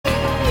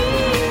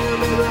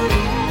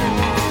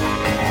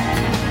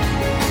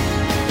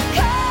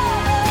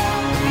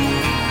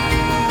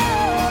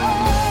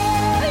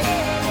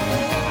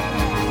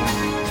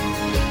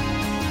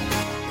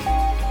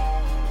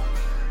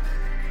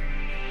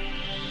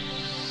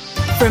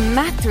From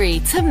Mathry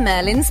to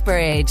Merlin's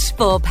Bridge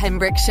for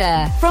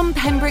Pembrokeshire. From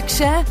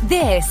Pembrokeshire,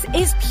 this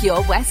is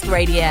Pure West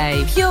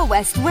Radio. Pure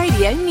West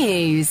Radio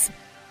News.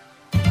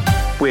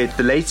 With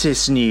the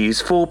latest news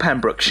for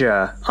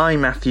Pembrokeshire,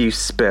 I'm Matthew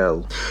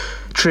Spill.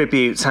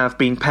 Tributes have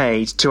been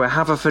paid to a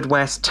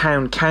Haverfordwest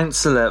town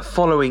councillor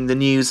following the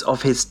news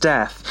of his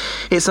death.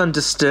 It's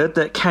understood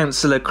that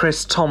Councillor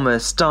Chris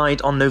Thomas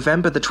died on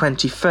November the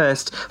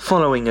 21st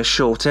following a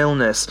short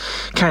illness.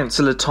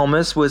 Councillor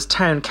Thomas was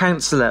town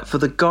councillor for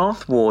the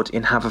Garth ward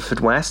in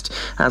Haverfordwest,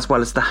 as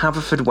well as the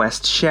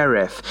Haverfordwest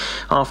Sheriff.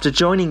 After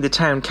joining the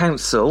town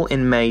council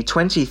in May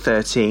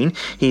 2013,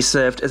 he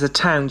served as a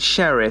town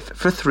sheriff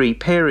for 3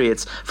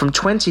 periods from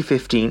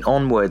 2015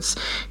 onwards.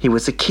 He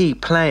was a key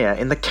player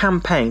in the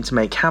campaign to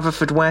make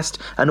Haverfordwest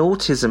an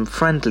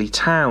autism-friendly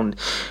town.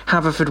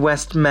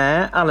 Haverfordwest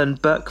Mayor Alan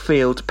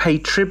Buckfield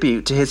paid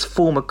tribute to his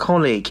former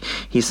colleague.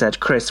 He said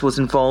Chris was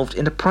involved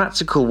in a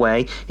practical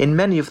way in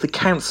many of the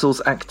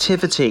council's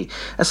activity,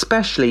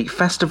 especially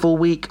Festival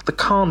Week, the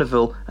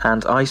Carnival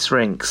and ice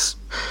rinks.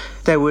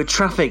 There were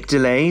traffic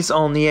delays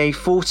on the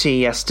A40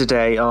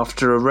 yesterday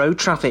after a road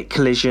traffic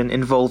collision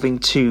involving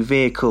 2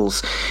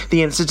 vehicles.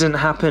 The incident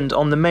happened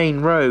on the main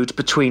road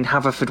between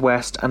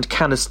Haverfordwest and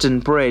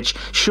Canaston Bridge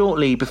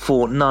shortly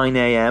before 9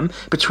 a.m.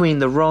 between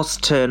the Ross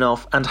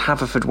turnoff and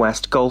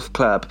Haverfordwest Golf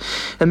Club.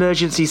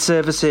 Emergency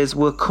services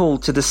were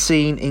called to the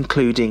scene,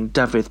 including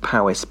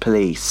Dyfed-Powys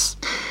Police.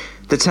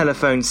 The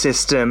telephone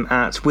system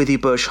at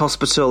Withybush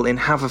Hospital in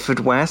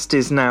Haverfordwest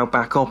is now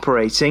back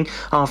operating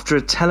after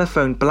a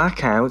telephone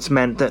blackout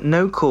meant that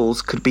no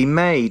calls could be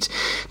made.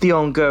 The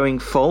ongoing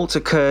fault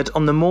occurred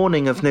on the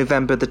morning of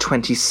November the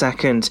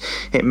 22nd.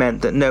 It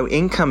meant that no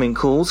incoming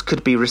calls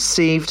could be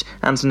received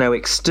and no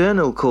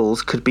external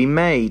calls could be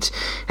made.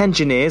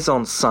 Engineers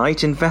on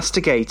site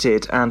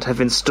investigated and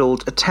have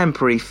installed a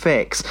temporary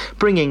fix,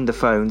 bringing the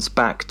phones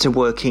back to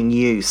working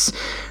use.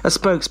 A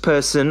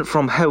spokesperson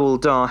from Howell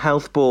Dar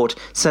Health Board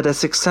said a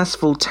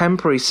successful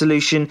temporary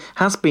solution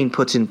has been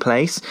put in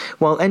place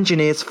while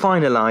engineers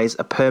finalise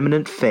a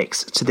permanent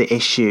fix to the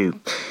issue.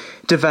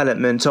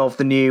 Development of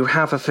the new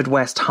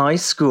Haverfordwest High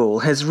School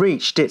has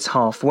reached its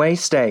halfway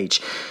stage.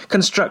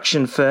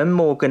 Construction firm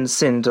Morgan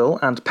Sindall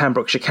and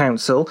Pembrokeshire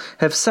Council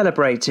have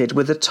celebrated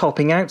with a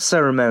topping out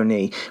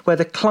ceremony where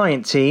the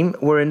client team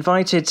were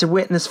invited to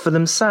witness for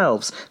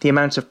themselves the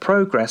amount of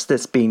progress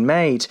that's been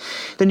made.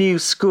 The new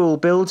school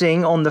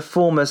building on the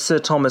former Sir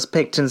Thomas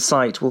Picton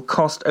site will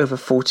cost over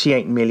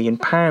 £48 million.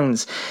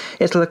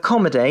 It'll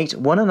accommodate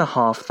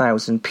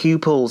 1,500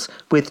 pupils,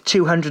 with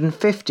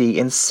 250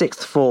 in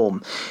 6th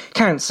form.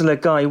 Councillor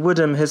Guy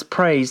Woodham has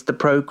praised the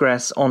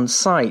progress on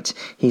site.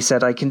 He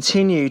said, "I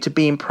continue to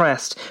be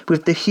impressed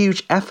with the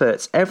huge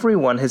efforts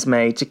everyone has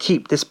made to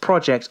keep this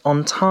project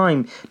on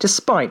time,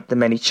 despite the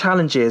many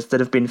challenges that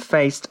have been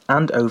faced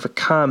and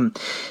overcome."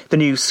 The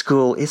new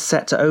school is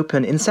set to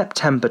open in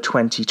September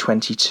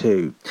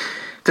 2022.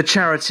 The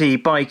charity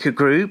biker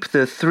group,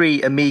 the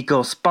Three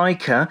Amigos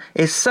Biker,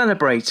 is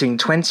celebrating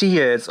 20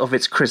 years of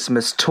its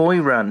Christmas toy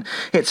run.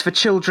 It's for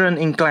children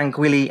in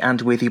Glangwili and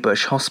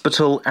Withybush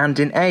Hospital and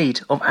in aid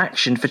of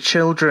Action for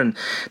Children.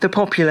 The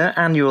popular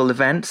annual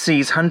event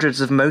sees hundreds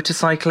of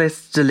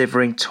motorcyclists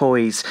delivering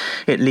toys.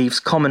 It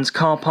leaves Commons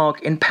Car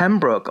Park in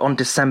Pembroke on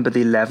December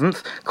the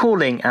 11th,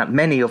 calling at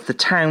many of the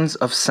towns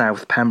of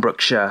South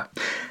Pembrokeshire.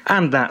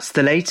 And that's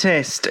the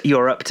latest.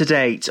 You're up to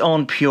date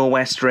on Pure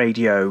West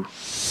Radio.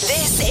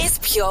 This is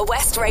Pure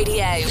West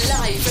Radio,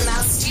 live from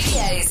our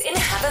studios in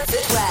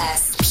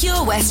Haverfordwest.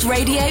 Pure West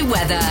Radio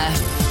weather.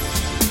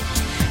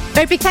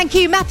 Very big thank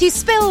you, Matthew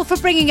Spill, for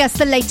bringing us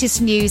the latest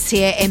news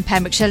here in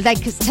Pembrokeshire.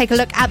 Let's take a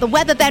look at the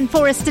weather then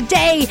for us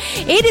today.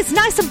 It is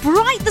nice and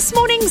bright this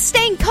morning,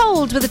 staying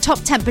cold with a top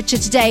temperature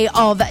today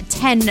of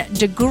 10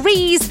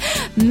 degrees.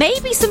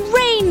 Maybe some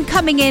rain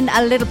coming in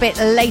a little bit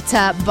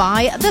later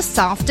by this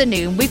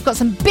afternoon. We've got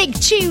some big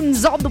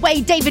tunes on the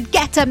way. David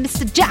Guetta,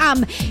 Mr.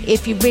 Jam,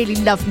 If You Really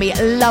Love Me,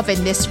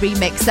 loving this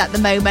remix at the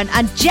moment.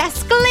 And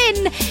Jess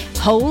Glynn,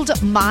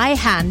 Hold My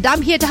Hand.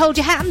 I'm here to hold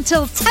your hand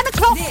until 10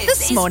 o'clock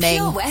this morning.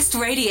 Pure West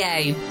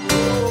Radio.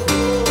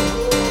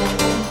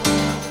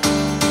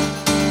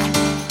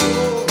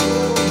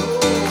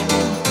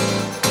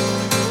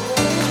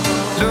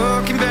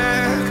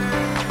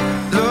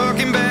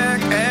 Looking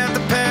back at the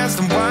past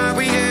and why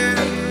we're here.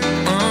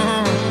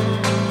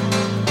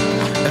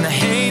 And I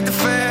hate the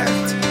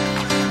fact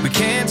we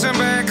can't turn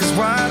back, 'cause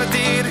what I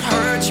did, it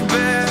hurt you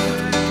bad.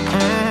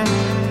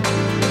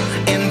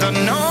 And I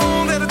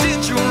know that I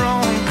did you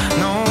wrong,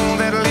 know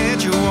that I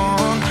led you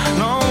on,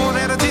 know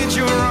that I did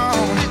you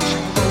wrong.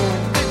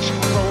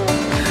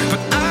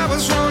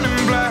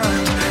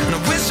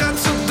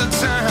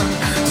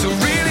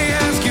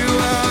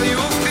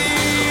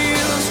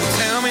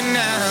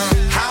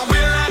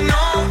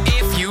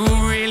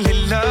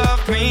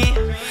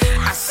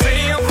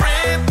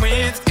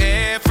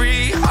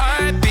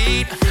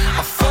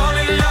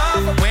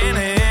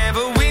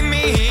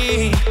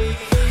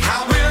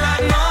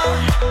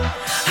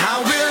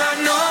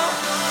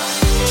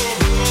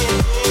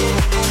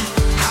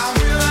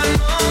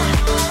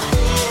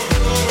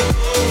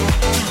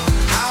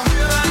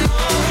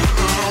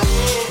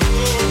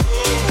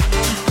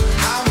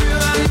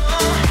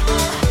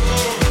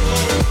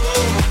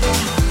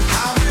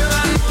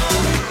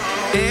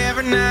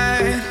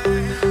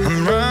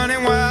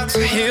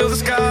 heal the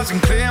scars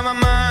and clear my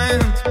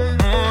mind.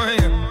 Oh,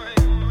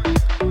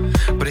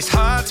 yeah. But it's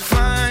hard to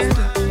find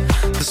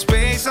the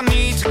space I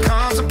need to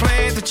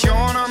contemplate that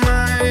you're not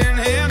mine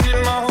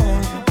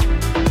anymore.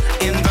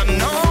 And I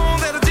know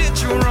that I did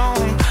you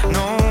wrong,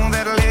 know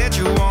that I led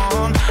you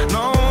on,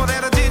 know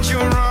that I did you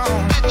wrong,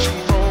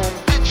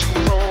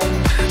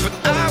 but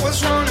I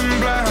was running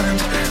blind,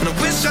 and I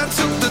wish I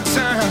took the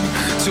time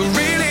to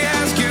really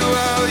ask you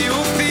how you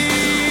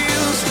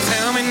feel. So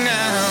tell me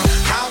now,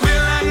 how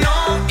will I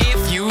know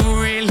if you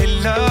really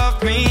love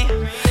me?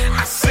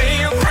 I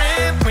say a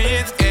prayer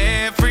with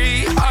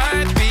every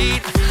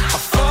heartbeat. I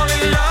fall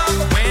in love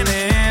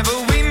whenever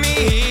we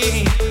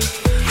meet.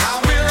 How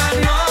will I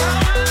know?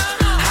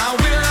 How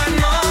will I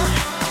know?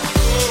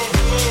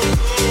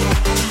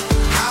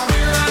 How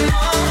will I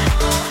know?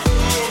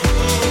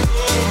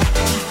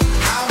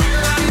 How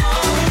will I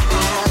know?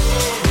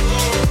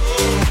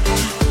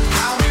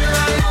 How will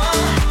I know?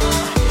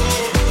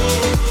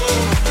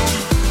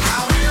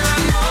 How will I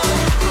know?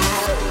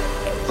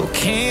 Oh,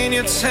 can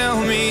you tell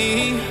me?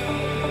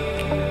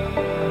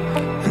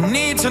 I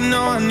need to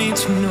know, I need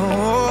to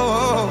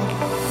know.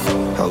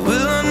 How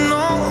will I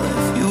know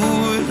if you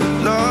really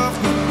love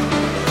me?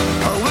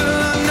 How will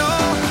I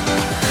know?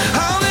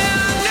 How will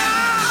I know?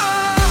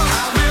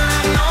 How will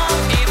I know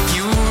if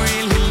you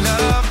really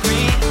love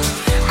me?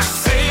 I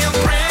say a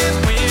prayer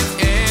with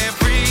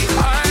every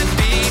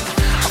heartbeat.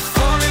 I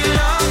fall in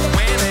love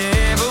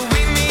whenever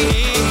we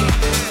meet.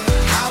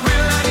 How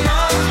will I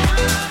know?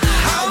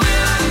 How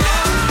will I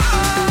know?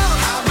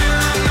 How will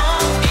I know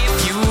if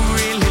you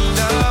really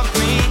love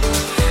me?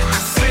 I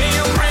say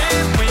a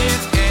prayer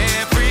with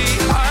every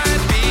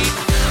heartbeat.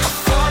 I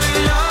fall in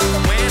love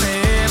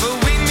whenever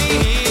we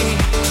meet.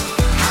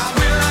 How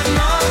will I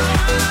know?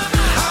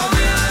 How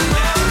will I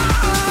know?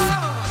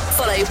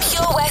 Follow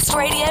Pure West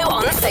Radio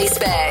on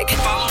Facebook.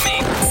 Follow me.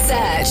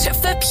 Search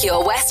for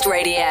Pure West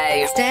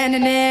Radio.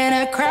 Standing in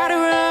a crowded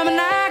room and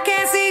I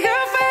can't see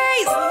your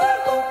face.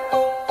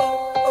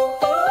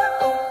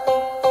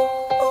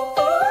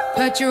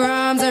 Put your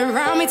arms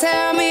around me,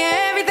 tell me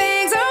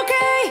everything's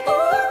okay.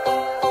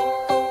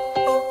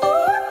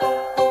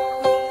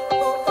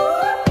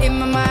 In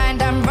my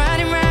mind I'm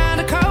running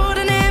round a cold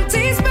and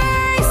empty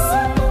space.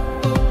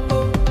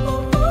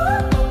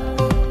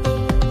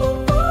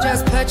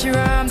 Just put your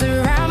arms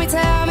around me,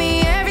 tell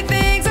me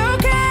everything's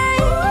okay.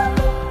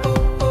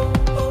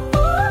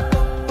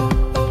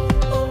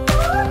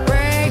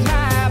 Break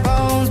my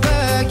bones,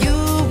 but you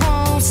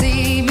won't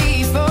see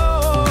me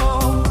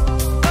fall.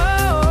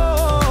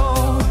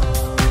 Oh,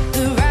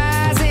 the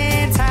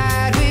rising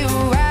tide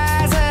will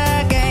rise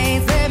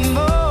against them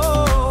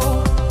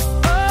all.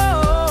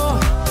 Oh,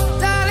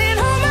 darling,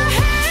 hold my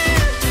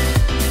hand.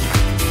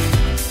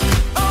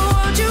 Oh,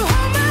 won't you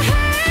hold my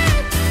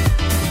hand?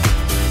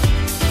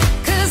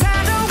 'Cause I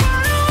don't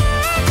wanna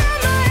walk on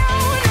my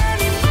own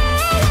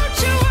anymore. Won't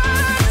you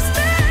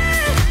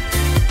understand?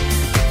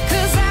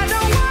 'Cause I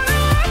don't wanna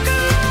walk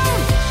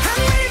alone.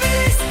 I'm ready for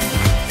this.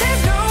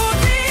 There's no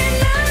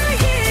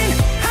denying.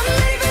 I'm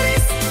ready for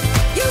this.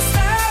 You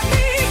stop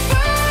me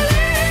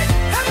falling.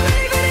 I'm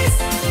ready for this.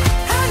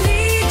 I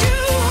need you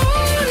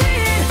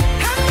holding.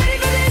 I'm ready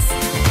for this.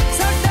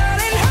 So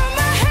darling, hold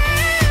my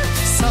hand.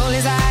 Soul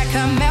is like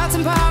a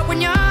melting pot when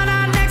you're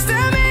not next to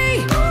me.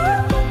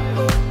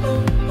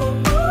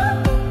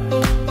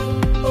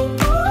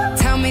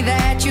 Tell me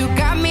that you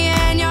got me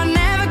and you're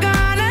never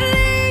gonna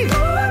leave.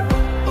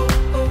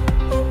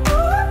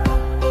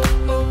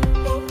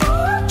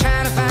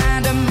 Trying to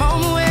find a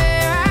moment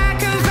where I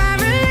can find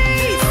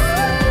relief.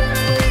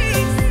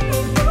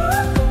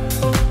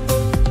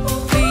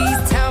 Please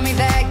tell me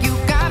that you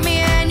got me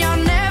and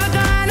you're never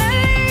gonna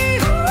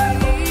leave.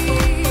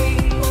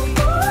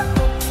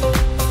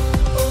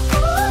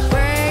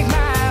 Break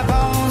my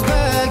bones,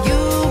 but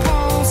you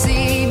won't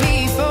see me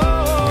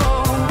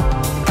fall.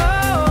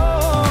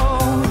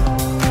 Oh,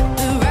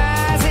 the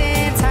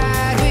rising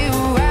tide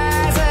will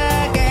rise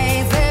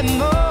against them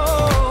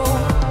all.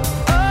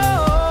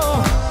 Oh,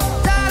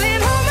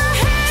 darling, hold my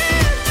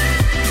hand.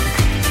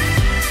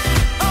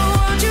 Oh,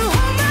 won't you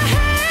hold my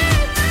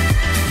hand?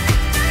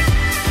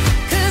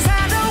 'Cause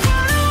I don't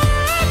wanna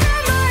walk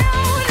on my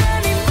own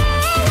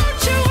anymore.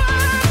 Won't you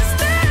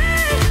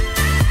understand?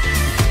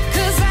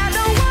 'Cause I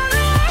don't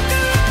wanna walk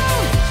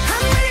alone.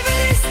 I'm ready for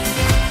this.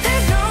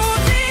 There's no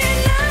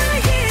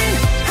denying.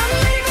 I'm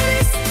ready for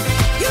this.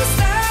 You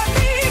stop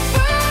me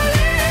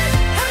falling.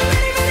 I'm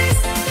ready for this.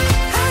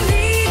 I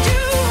need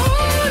you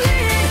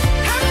holding.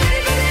 I'm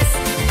ready for this.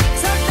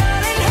 So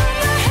darling, hold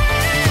my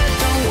hand.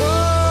 Don't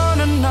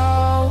wanna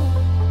know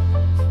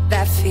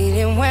that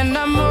feeling when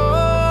I'm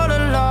all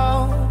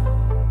alone.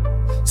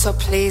 So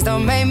please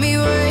don't make me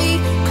wait,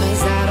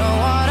 'cause I don't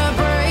wanna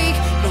break.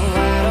 No,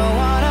 I don't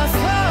wanna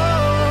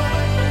fall.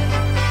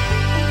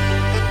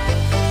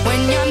 When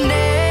you're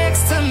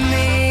next to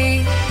me,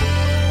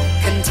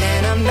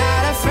 content I'm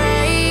not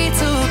afraid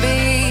to be.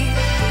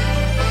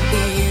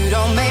 You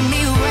don't make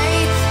me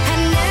wait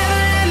and never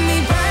let me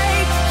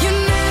break. You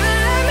never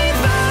let me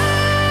fall.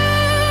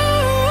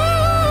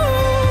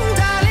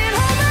 Darling,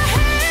 hold my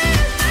hand.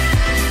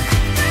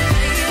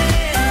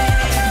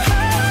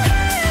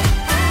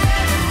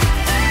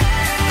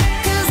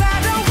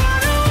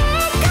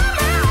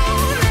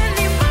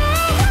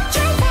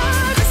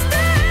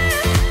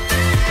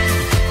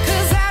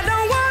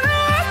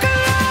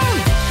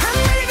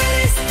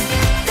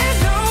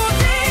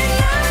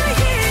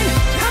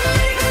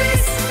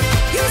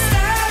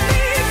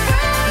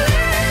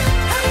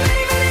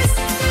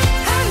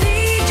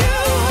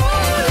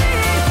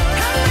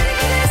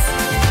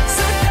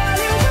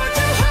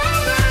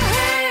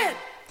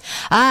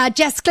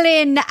 Jess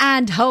Glynn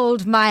and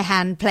Hold My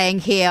Hand playing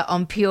here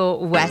on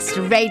Pure West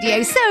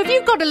Radio. So if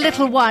you've got a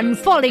little one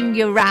following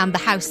you around the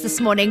house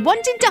this morning,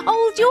 wanting to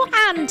hold your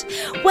hand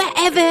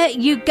wherever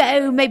you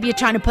go, maybe you're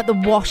trying to put the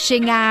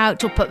washing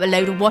out or put a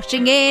load of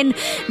washing in,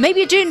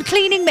 maybe you're doing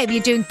cleaning, maybe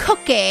you're doing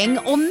cooking,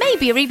 or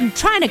maybe you're even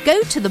trying to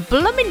go to the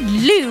blooming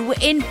loo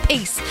in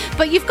peace,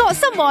 but you've got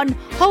someone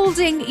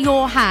holding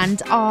your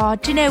hand.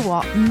 Do you know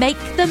what? Make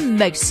the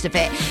most of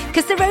it,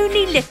 because they're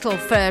only little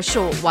for a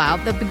short while.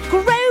 They'll be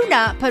grown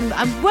up and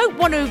won't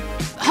want to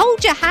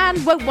hold your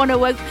hand, won't want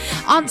to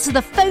answer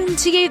the phone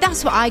to you.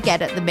 That's what I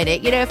get at the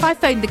minute. You know, if I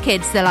phone the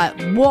kids, they're like,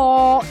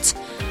 what?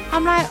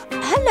 I'm like,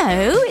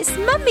 hello, it's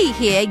Mummy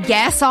here.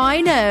 Yes,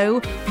 I know.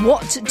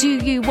 What do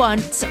you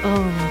want?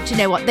 Oh, do you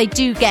know what? They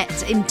do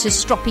get into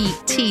stroppy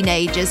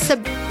teenagers. So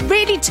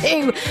really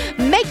do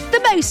make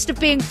the most of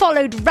being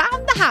followed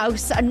round the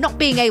house and not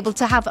being able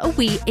to have a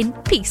wee in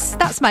peace.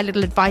 That's my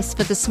little advice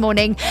for this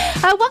morning.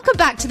 Welcome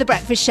back to The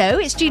Breakfast Show.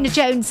 It's Gina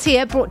Jones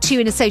here, brought to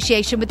you in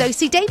association with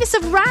OC Davis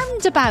of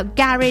Roundabout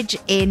Garage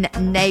in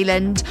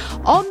Neyland.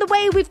 On the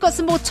way, we've got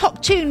some more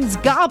top tunes.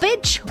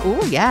 Garbage.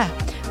 Oh, yeah.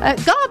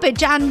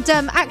 Garbage and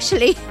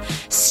actually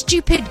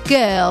Stupid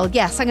Girl.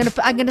 Yes, I'm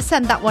gonna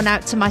send that one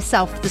out to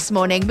myself this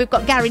morning. We've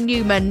got Gary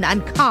Newman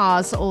and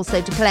Cars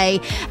also to play,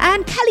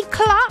 and Kelly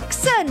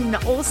Clarkson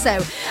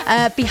also.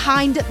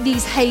 Behind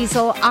These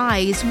Hazel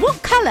Eyes.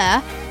 What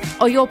colour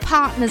are your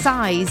partner's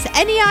eyes?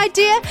 Any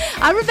idea?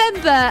 I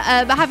remember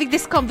having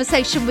this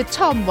conversation with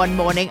Tom one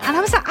morning, and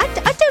I was like,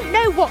 I don't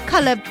know what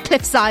colour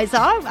Cliff's eyes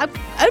are. I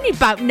only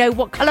about know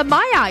what colour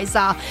my eyes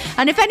are.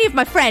 And if any of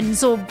my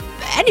friends or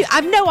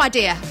I've no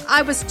idea.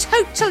 I was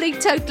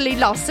totally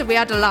lost, so we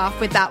had a laugh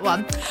with that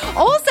one.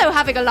 Also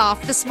having a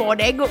laugh this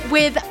morning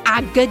with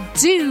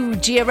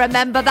Agadoo. Do you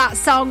remember that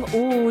song?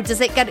 Oh,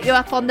 does it get you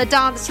up on the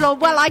dance floor?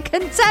 Well, I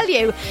can tell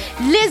you,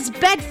 Liz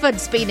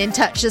Bedford's been in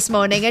touch this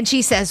morning and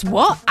she says,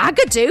 what?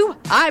 Agadoo?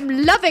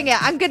 I'm loving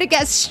it. I'm going to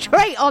get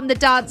straight on the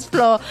dance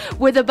floor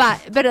with a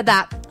bit of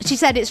that. She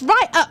said it's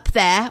right up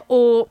there,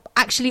 or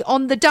actually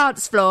on the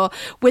dance floor,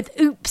 with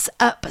Oops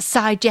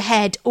Upside Your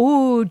Head.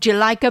 Oh, do you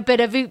like a bit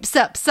of Oops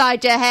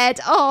Upside Your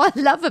Head? Oh, I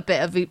love a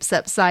bit of Oops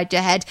Upside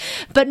Your Head,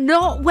 but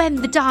not when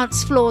the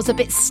dance floor's a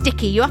bit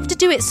sticky. You have to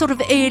do it sort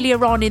of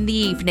earlier on in the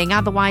evening,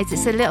 otherwise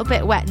it's a little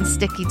bit wet and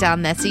sticky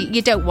down there, so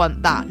you don't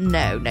want that.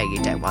 No,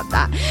 you don't want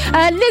that.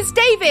 Liz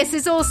Davis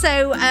is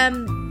also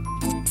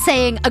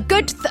saying a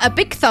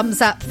big thumbs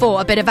up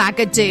for a bit of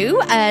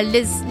Agadoo.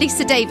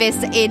 Lisa Davis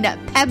in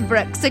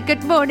Pembroke. So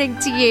good morning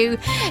to you,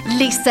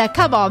 Lisa.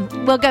 Come on,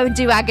 we'll go and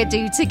do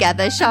Agadoo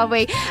together, shall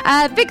we?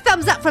 Big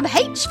thumbs up from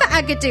H for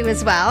Agadoo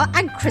as well.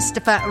 And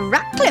Christopher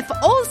Ratcliffe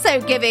also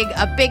giving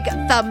a big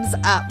thumbs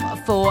up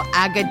for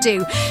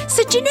Agadoo.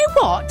 So do you know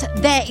what?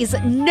 There is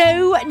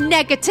no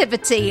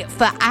negativity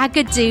for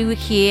Agadoo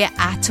here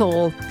at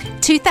all.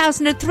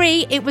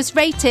 2003, it was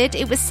said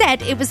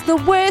it was the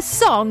worst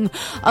song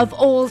of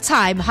all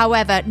time.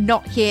 However,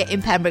 not here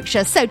in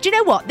Pembrokeshire. So do you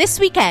know what? This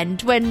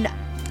weekend,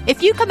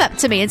 if you come up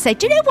to me and say,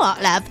 do you know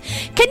what, love?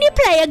 Can you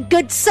play a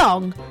good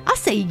song? I'll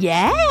say,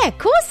 yeah, of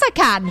course I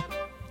can.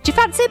 Do you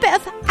fancy a bit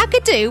of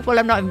Agadoo? Well,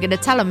 I'm not even going to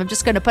tell them. I'm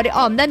just going to put it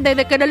on. Then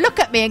they're going to look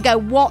at me and go,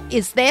 what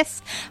is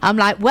this? I'm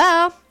like,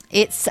 well,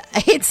 it's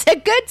a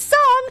good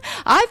song.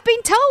 I've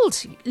been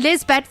told.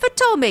 Liz Bedford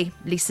told me.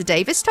 Lisa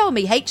Davis told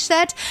me. H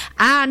said.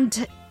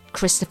 And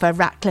Christopher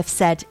Ratcliffe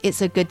said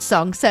it's a good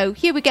song. So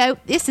here we go.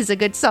 This is a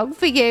good song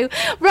for you.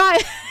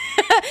 Right.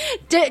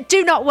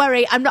 Do not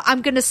worry.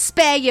 I'm going to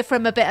spare you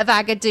from a bit of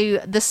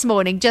Agadoo this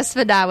morning, just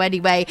for now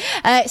anyway.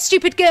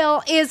 Stupid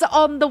Girl is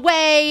on the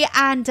way.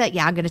 And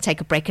I'm going to take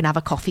a break and have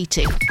a coffee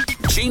too.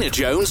 Gina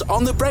Jones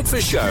on The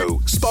Breakfast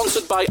Show,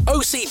 sponsored by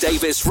OC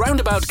Davis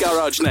Roundabout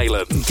Garage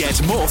Neyland. Get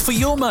more for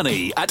your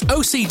money at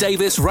OC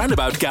Davis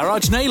Roundabout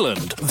Garage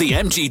Neyland, the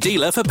MG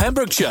dealer for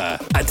Pembrokeshire.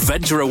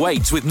 Adventure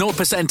awaits with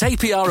 0%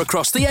 APR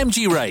across the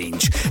MG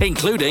range,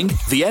 including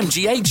the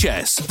MG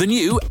HS, the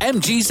new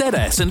MG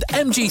ZS and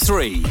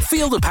MG3.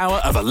 Feel the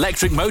power of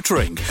electric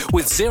motoring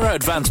with zero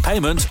advance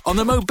payment on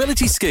the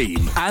mobility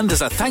scheme. And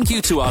as a thank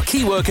you to our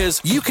key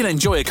workers, you can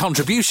enjoy a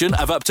contribution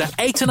of up to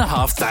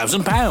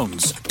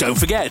 £8,500.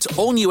 Don't forget,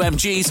 all new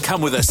MGs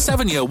come with a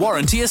 7-year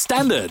warranty as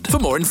standard. For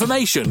more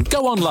information,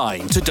 go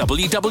online to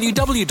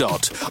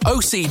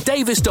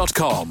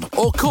www.ocdavis.com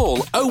or call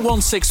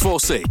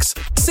 01646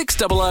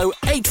 600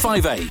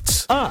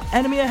 858.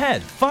 Enemy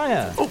ahead.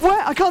 Fire. Oh,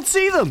 where? I can't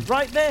see them.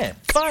 Right there.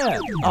 Fire.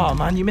 Oh,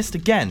 man, you missed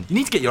again. You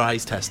need to get your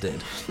eyes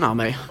tested. Nah,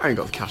 mate, I ain't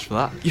got the cash for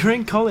that. You're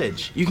in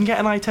college. You can get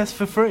an eye test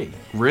for free.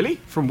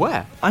 Really? From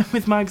where? I'm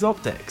with Mags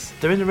Optics.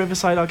 They're in the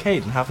Riverside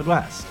Arcade in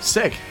Haverfordwest.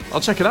 Sick.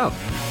 I'll check it out.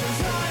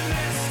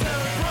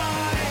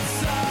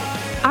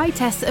 Eye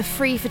tests are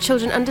free for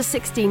children under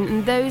 16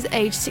 and those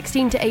aged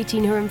 16 to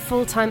 18 who are in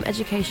full-time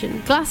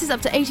education. Glasses up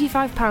to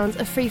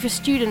 £85 are free for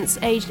students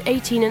aged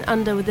 18 and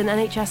under with an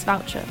NHS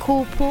voucher.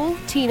 Call Paul,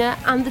 Tina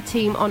and the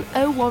team on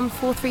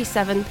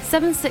 01437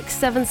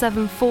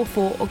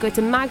 767744 or go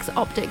to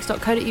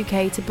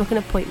magsoptics.co.uk to book an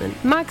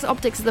appointment. Mags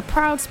Optics are the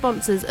proud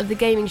sponsors of the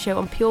gaming show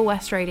on Pure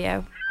West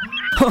Radio.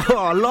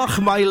 Oh,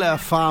 Lochmeyler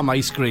Farm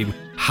Ice Cream.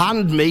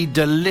 Handmade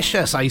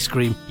delicious ice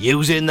cream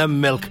using the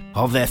milk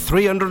of their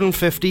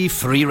 350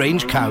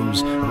 free-range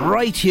cows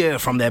right here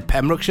from their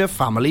Pembrokeshire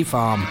family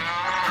farm.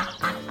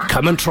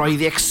 Come and try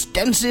the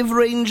extensive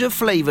range of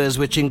flavours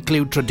which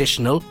include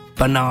traditional,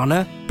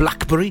 banana,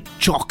 blackberry,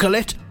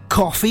 chocolate,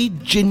 coffee,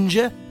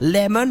 ginger,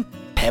 lemon,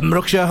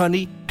 Pembrokeshire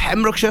honey,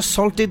 Pembrokeshire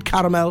salted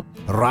caramel,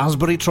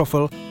 raspberry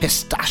truffle,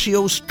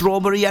 pistachio,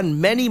 strawberry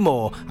and many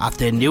more at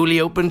their newly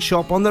opened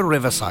shop on the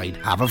Riverside,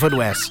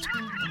 Haverfordwest.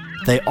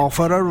 They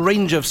offer a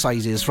range of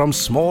sizes from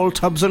small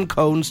tubs and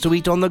cones to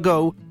eat on the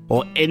go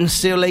or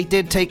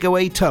insulated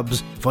takeaway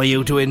tubs for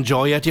you to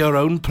enjoy at your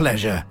own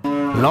pleasure.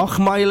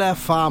 Lochmeyler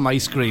Farm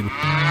Ice Cream.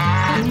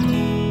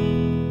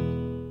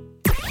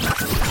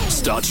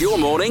 Start your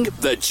morning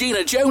the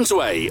Gina Jones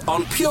way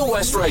on Pure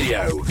West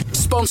Radio.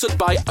 Sponsored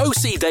by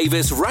OC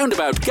Davis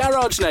Roundabout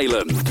Garage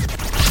Neyland.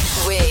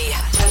 We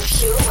are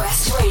Pure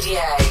West Radio.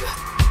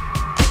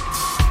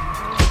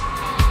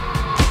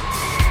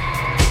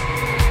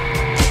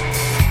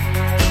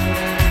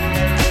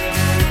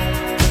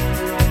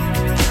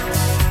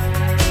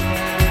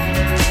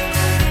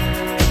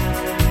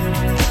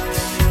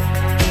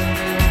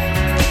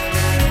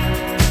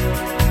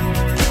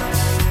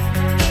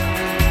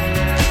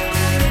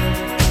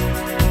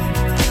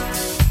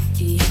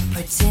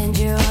 Pretend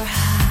you're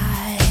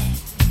high.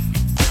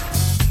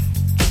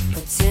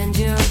 Pretend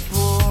you're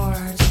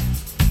bored.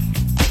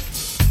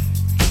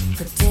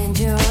 Pretend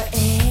you're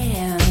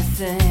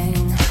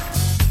anything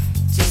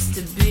just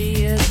to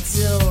be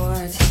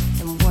adored.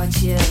 And what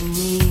you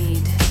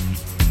need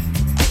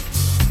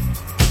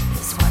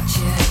is what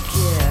you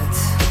get.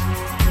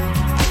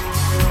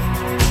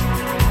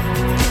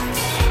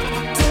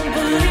 Don't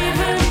believe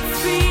in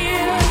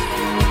fear.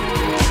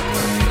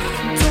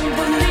 Don't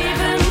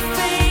believe in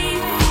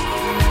faith.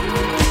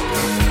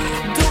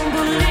 Don't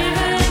believe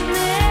in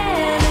anything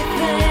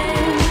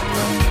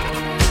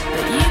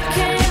that you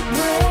can't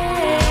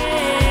break.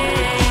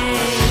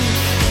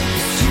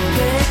 You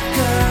stupid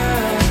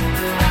girl.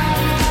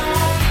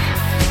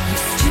 You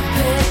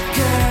stupid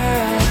girl.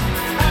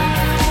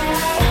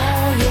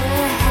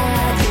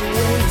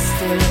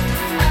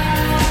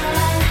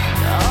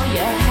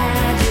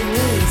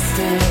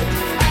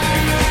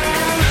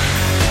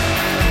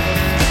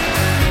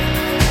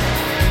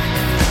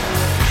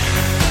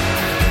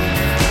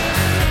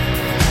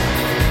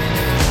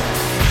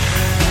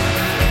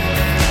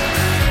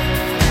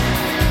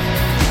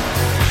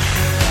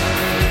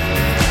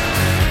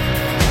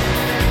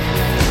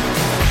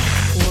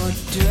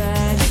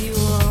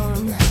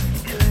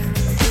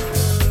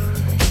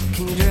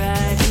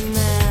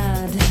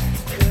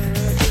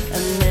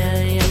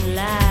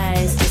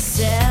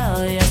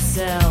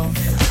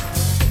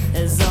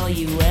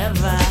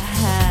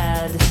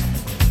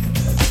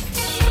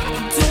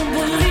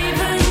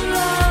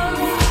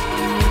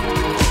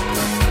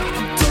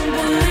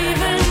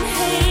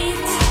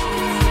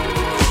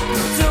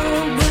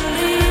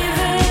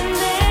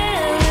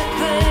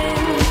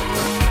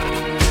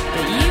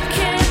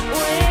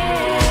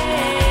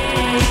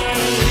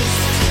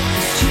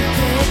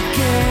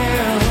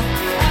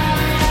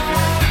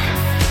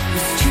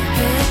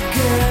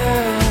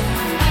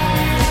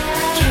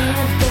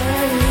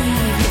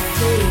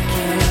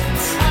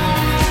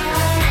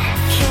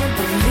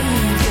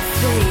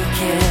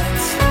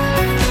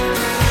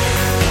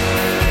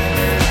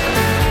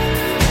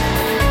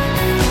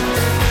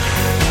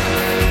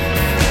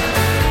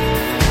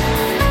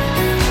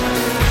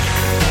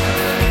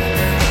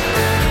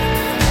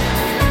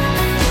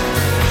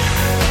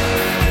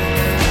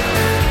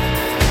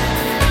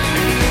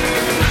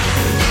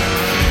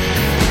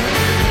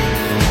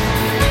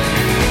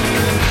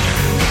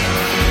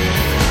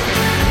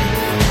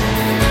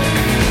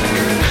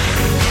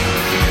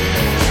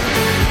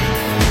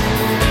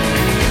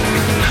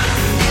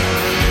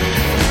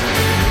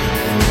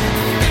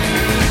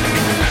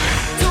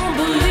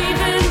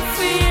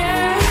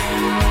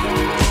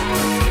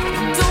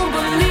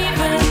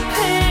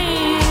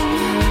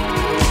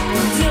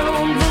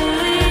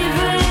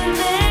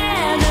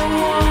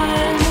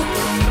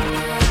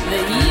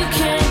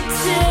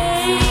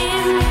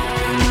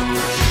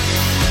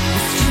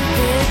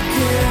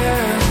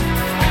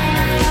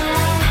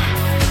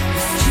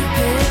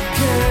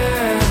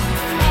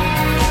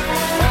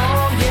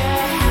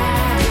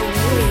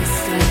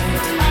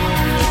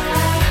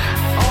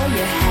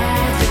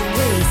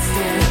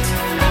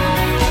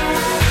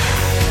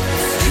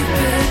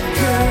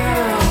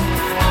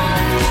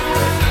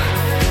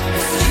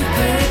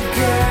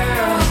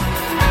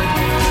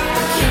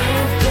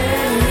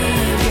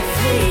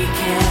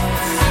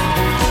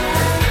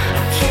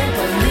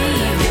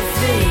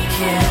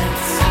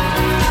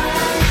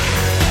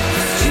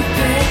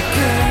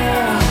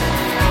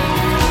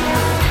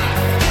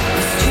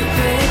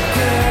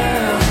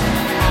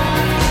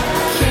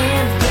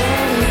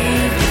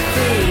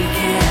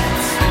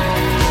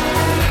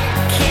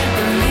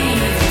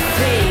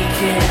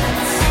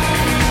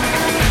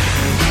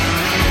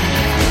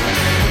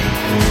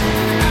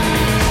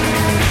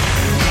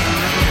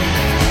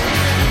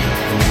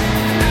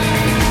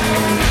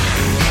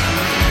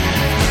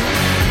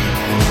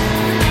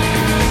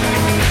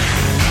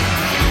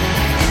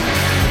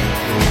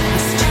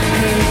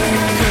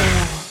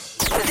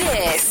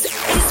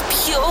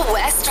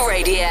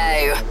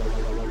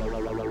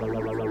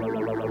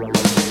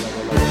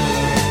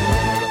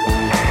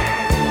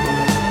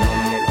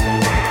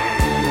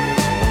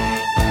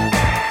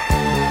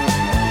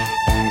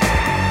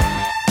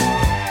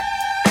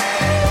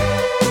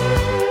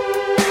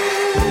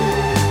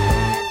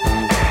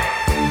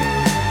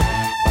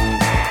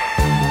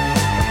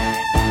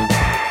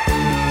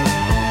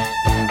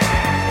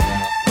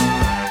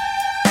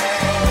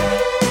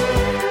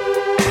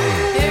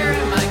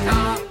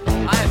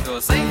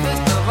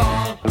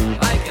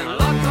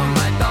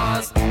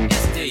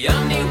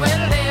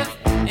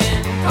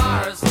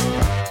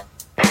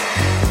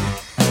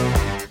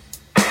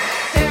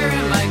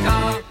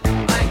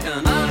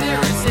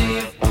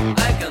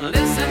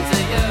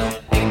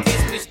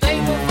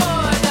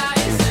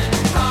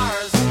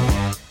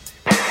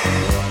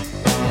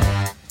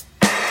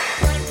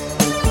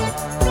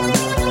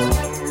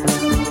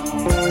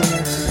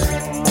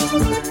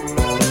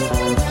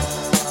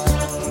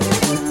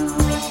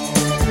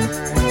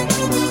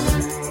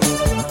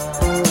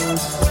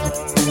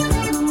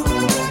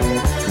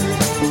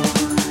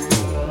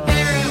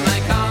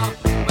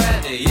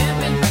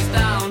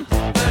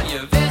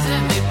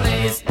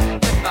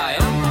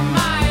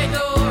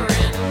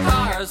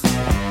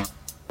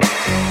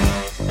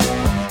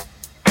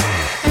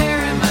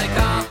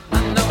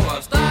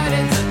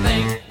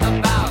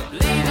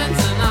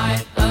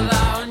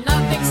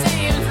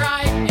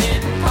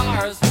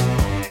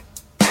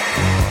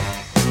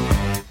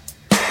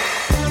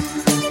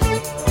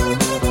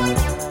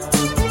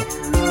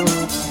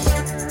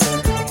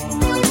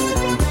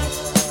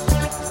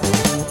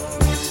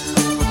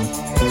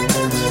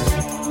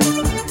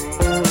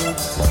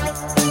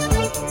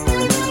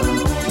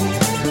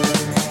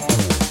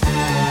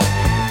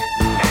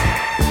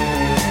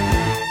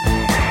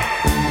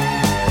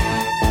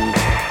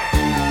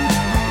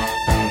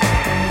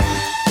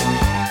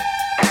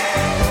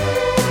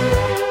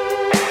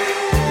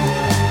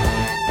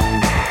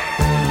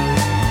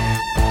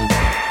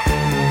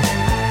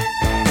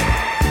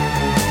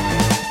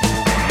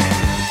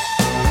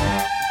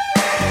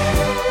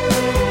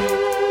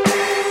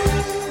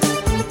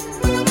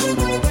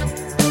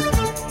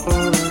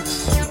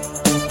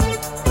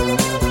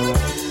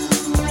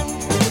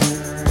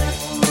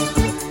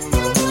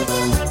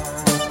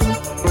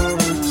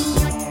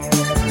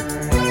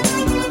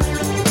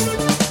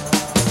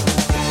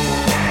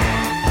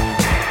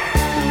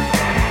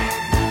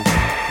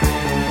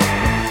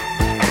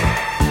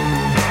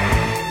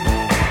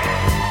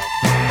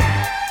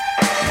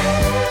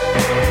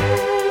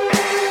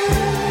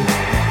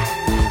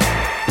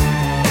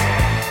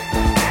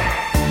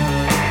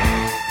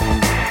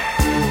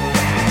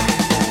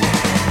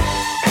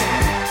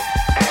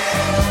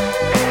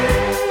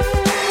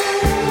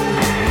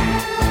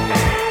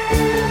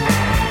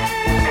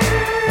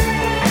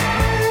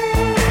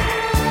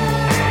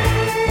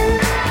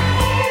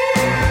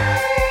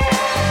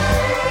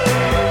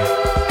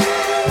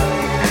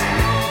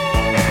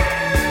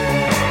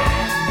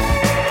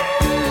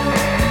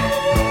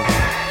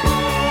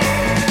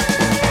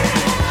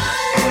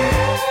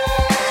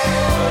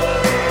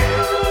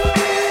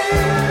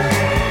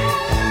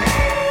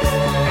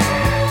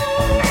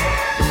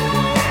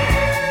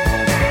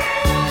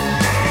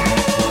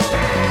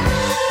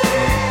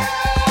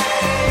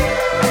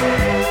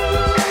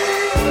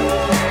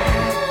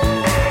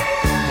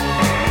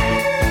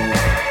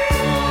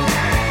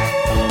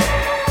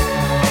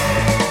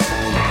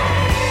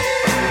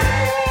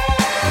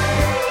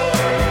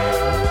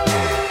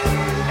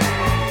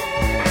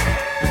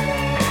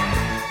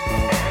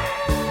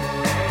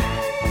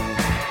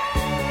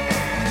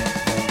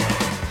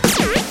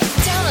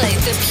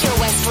 the Pure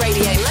West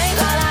Radio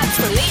mobile app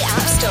from the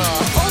App Store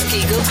or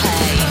Google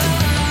Play.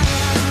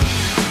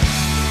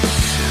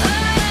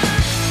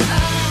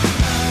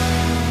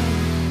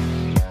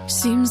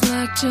 Seems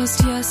like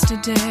just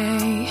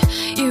yesterday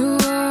you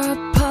were a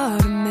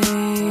part of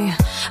me.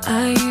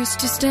 I used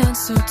to stand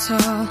so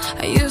tall,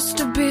 I used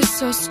to be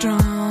so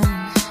strong.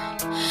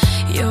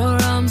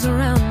 Your arms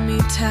around me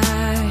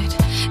tight,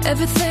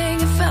 everything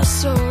it felt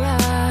so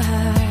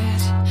right.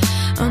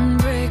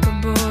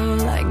 Unbreakable,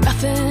 like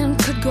nothing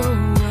could go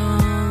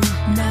wrong.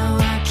 Now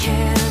I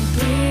can't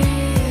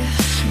breathe,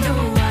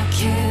 no I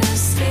can't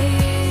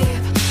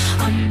sleep.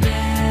 I'm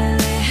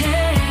barely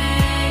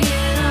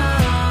hanging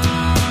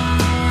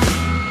on.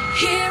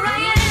 Here I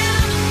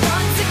am,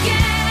 once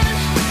again.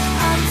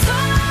 I'm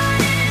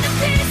torn into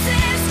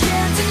pieces,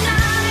 can't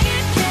deny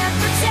it, can't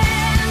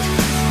pretend.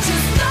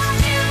 Just thought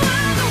you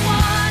were the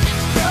one,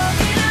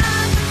 broken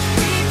up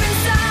deep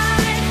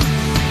inside.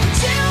 But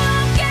you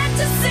won't get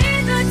to see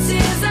the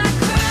tears I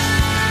cried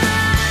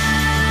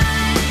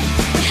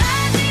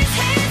behind these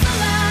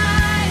hazel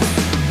eyes.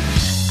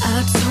 I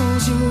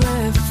told you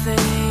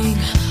everything,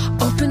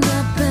 opened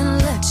up and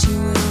let you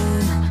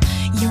in.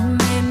 You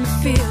made me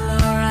feel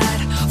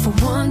alright for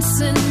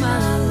once in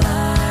my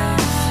life.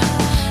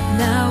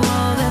 Now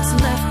all that's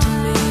left of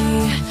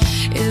me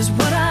is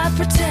what I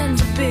pretend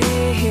to be.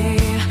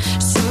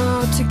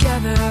 So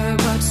together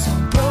but so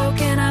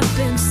broken up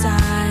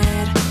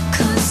inside.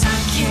 'Cause I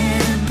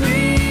can't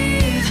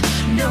breathe,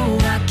 no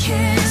I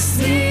can't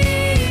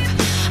sleep.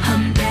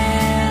 I'm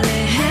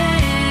barely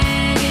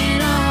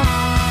hanging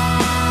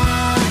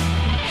on.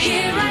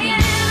 Here I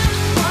am,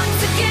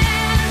 once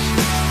again.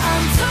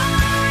 I'm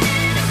torn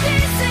into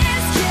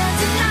pieces, can't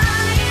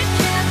deny it,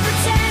 can't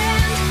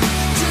pretend.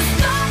 Just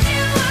thought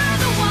you were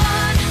the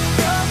one,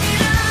 broken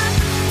up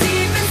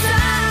deep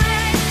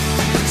inside.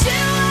 But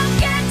you won't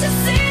get to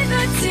see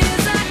the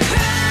tears I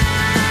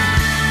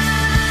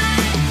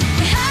cried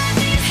behind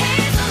these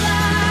hazel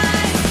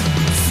eyes.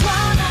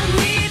 Swallow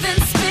me, then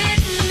spit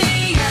me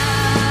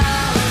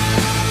out.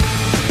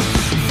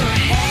 For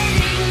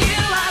hating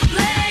you, I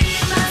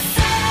blame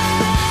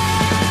myself.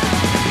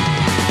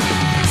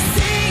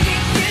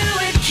 Seeing you,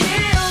 it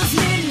kills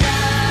me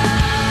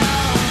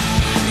now.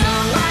 No,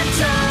 I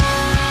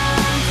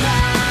don't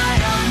cry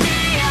on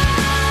the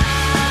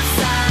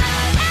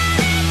outside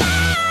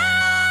anymore.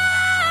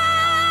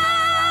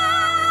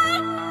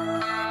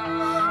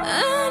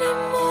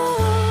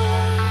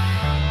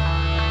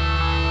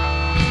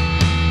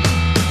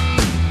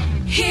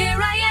 Here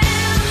I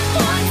am,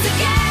 once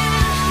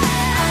again.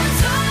 I'm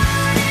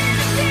torn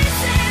into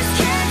pieces,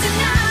 can't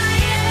deny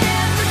it,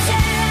 can't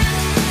pretend.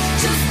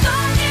 Just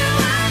thought you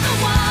were the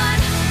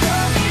one,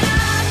 broken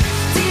up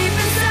deep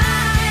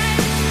inside.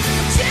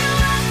 But you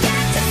won't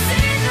get to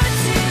see the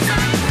tears I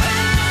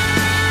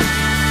cried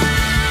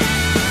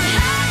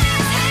behind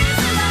these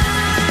hazel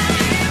eyes.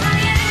 Here I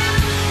am,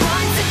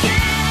 once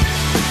again.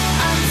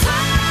 I'm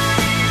torn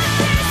into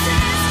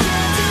pieces,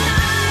 can't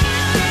deny it,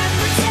 can't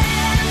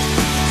pretend.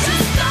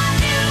 Just thought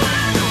you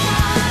were the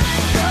one,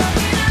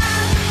 broken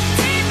up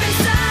deep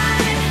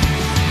inside.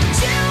 But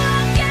you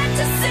won't get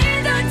to see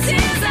the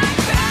tears I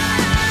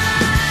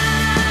cried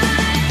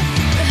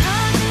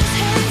behind these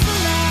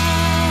hazel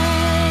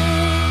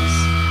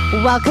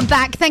eyes. Welcome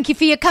back. Thank you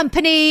for your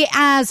company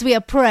as we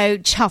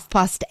approach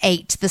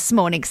 8:30 this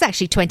morning. It's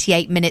actually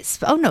 28 minutes.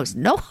 Oh, no, it's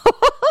not.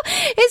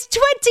 It's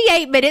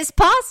 28 minutes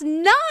past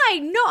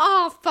 9,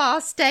 not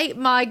 8:30.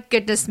 My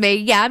goodness me.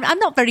 Yeah, I'm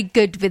not very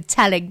good with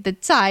telling the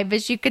time,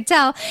 as you can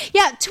tell.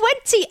 Yeah,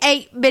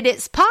 28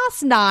 minutes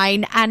past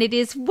 9, and it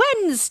is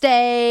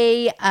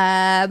Wednesday.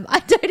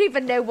 I don't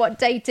even know what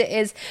date it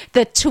is.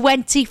 The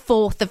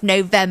 24th of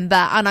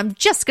November, and I'm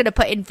just going to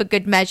put in for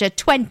good measure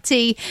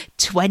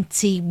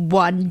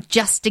 2021,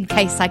 just in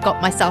case I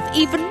got myself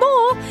even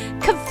more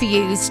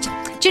confused.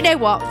 Do you know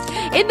what?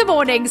 In the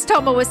mornings,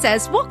 Tom always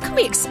says, what can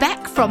we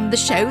expect from the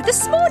show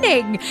this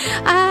morning?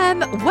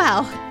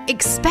 Well,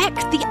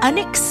 expect the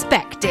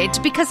unexpected,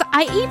 because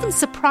I even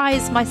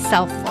surprise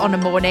myself on a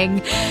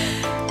morning.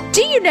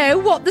 Do you know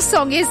what the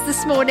song is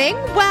this morning?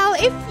 Well,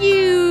 if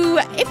you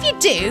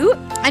do,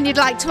 and you'd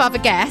like to have a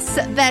guess,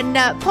 then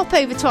pop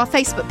over to our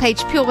Facebook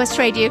page, Pure West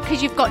Radio,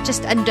 because you've got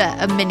just under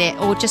a minute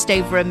or just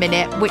over a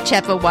minute,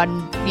 whichever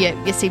one you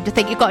seem to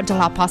think. You've got until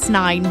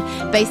 9:30,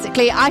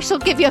 basically. I shall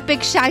give you a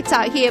big shout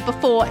out here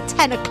before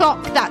 10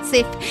 o'clock. That's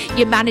if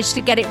you manage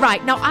to get it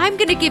right. Now, I'm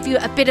going to give you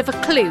a bit of a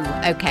clue,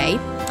 okay?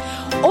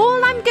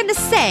 All I'm going to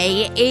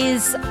say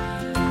is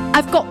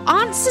I've got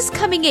answers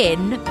coming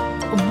in.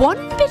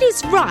 One bit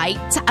is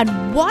right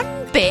and one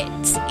bit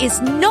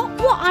is not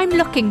what I'm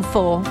looking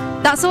for.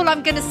 That's all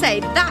I'm going to say.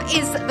 That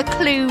is the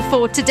clue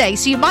for today.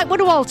 So you might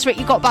want to alter it.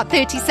 You've got about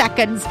 30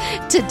 seconds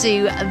to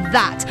do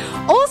that.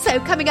 Also,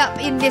 coming up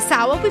in this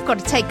hour, we've got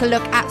to take a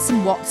look at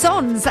some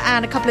what's-ons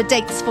and a couple of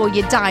dates for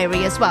your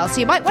diary as well. So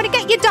you might want to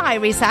get your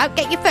diaries out,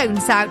 get your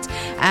phones out,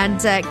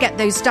 and get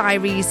those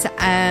diaries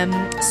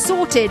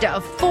sorted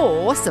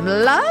for some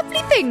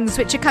lovely things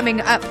which are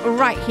coming up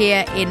right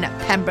here in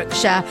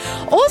Pembrokeshire.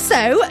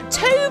 Also,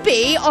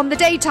 Toby on the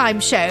daytime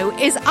show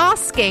is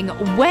asking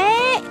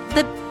where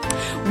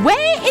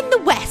in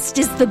the West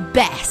is the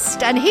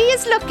best, and he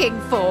is looking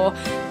for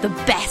the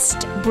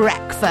best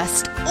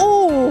breakfast.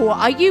 Oh,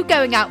 are you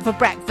going out for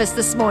breakfast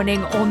this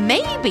morning? Or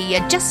maybe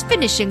you're just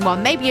finishing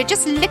one. Maybe you're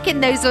just licking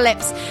those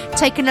lips,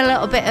 taking a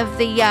little bit of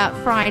the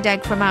fried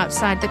egg from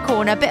outside the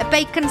corner, a bit of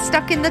bacon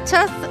stuck in the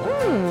tooth.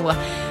 Ooh,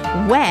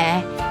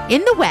 where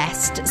in the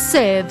West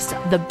serves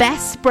the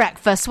best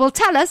breakfast? Well,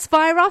 tell us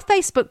via our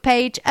Facebook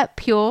page at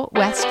Pure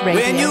West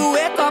Radio. When you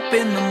wake up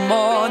in the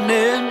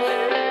morning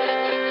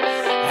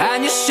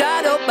and you're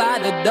shadowed by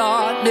the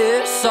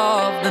darkness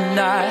of the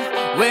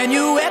night. When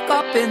you wake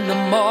up in the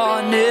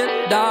morning,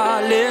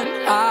 darling,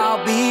 I'll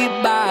be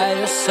by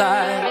your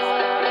side.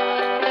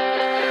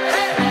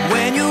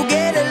 When you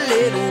get a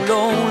little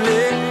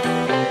lonely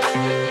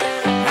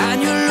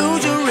and you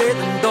lose your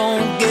rhythm,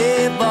 don't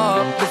give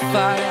up the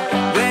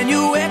fight. When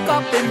you wake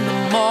up in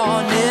the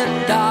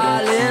morning,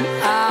 darling,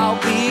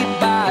 I'll be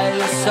by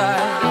your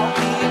side. I'll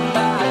be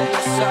by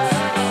your side.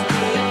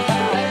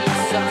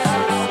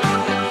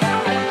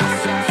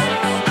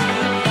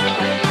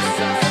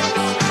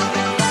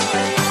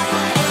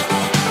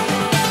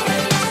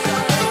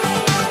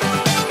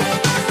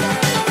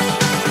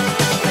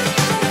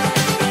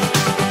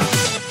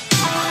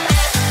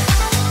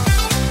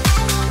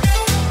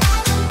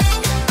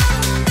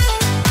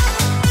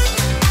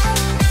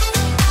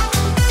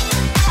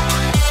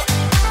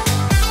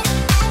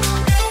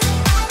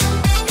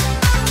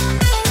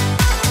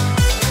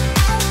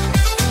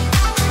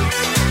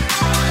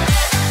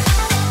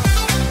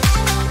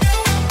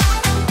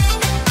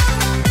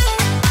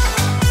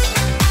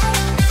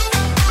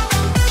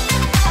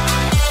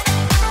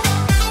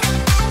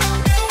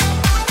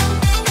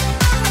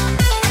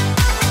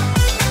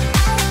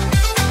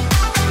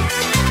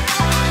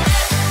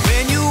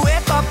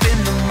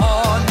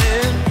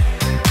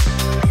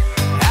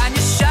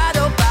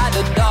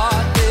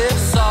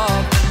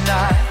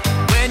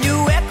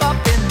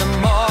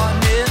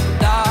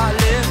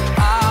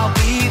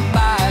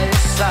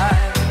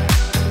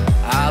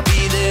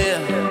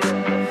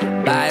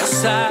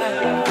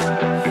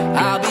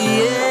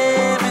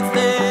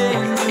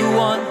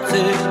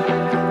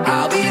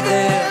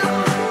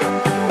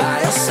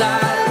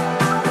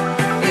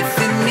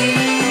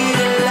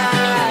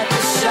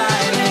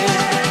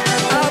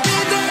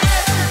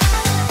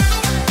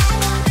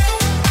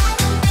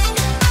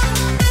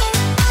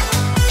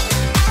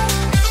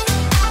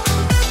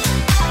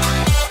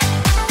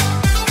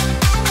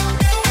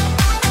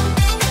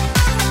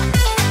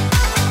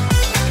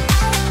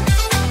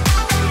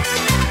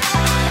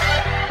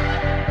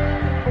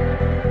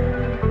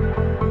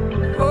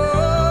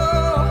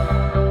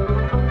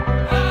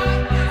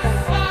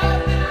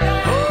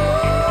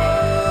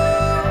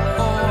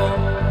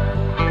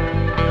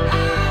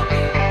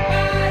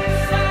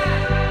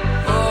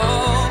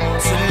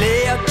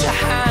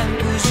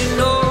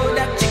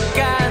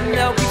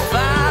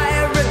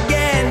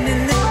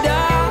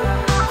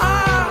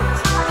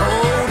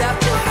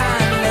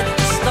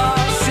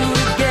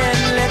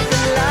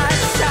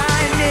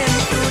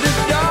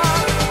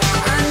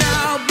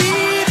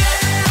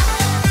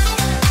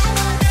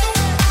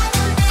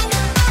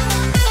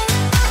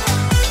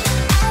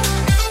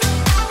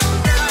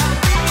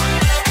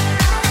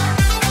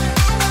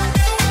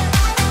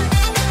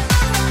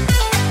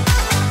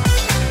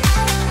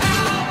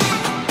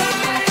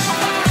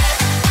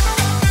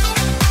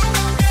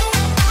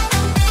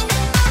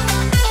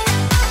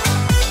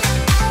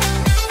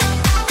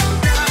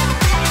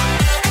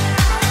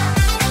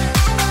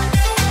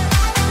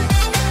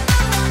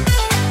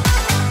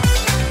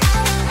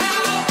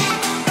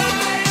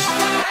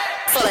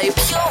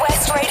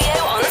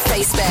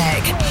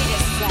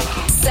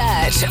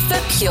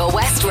 For Pure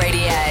West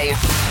Radio.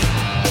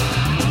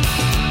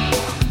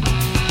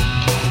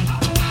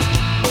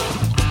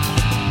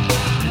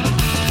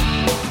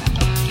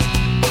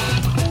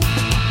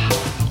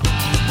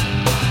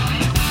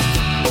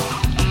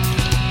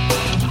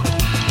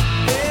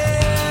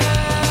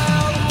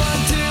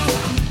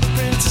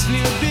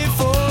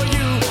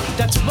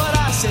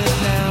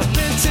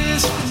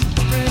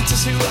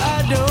 Who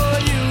adore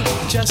you,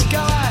 just go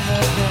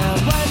ahead now.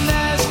 One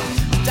has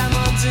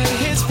diamonds in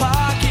his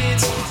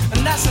pockets,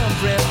 and that's some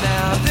breath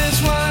now.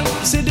 This one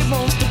said he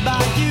wants to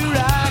buy you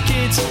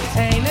rockets,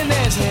 ain't in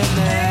his head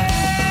now.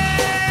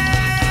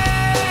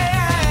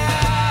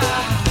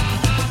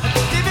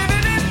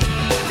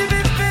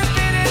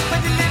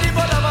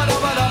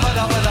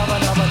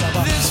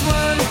 This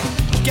one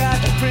got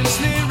a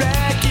princely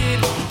racket,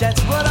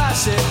 that's what I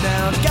said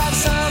now. Got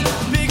some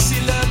big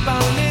seal up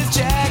on his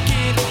jacket.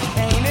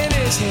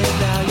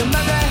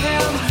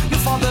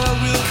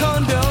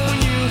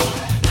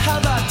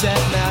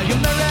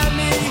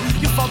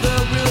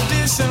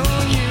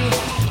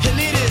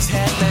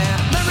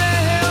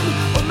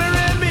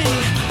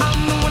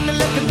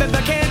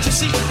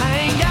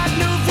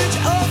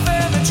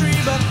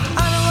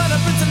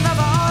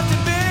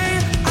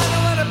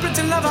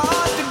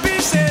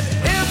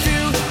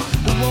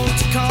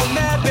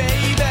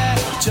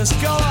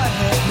 go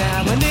ahead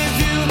now. And if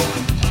you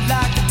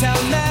like to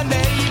tell me,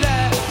 maybe,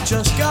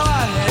 just go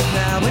ahead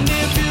now. And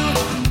if you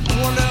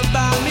wanna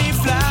buy me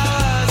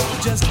flowers,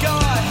 just go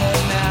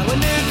ahead now.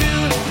 And if you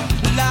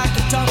like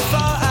to talk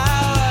for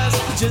hours,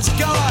 just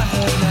go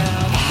ahead now.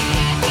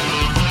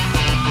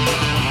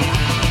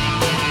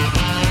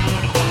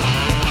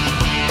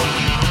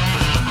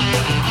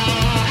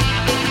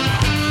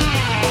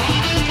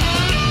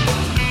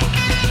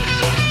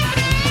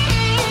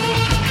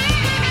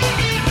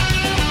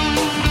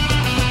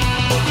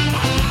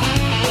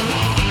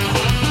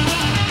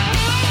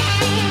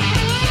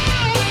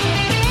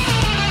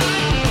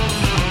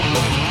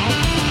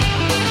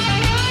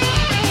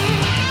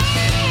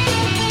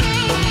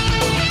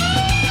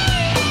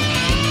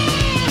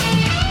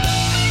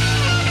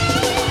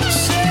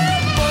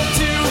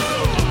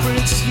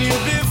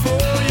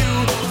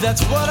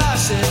 That's what I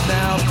said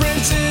now.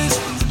 Princes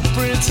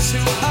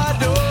who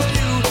adore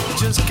you,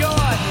 just go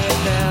ahead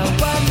now.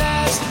 One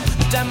has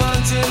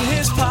diamonds in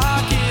his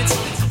pockets,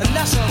 and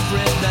that's a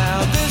friend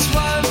now. This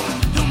one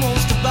who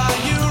wants to buy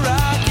you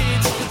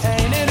rockets,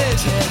 ain't in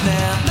his head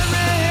now.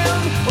 Marry him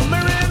or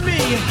marry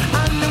me,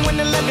 I'm the one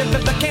that love you,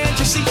 but can't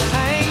you see?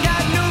 I ain't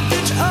got no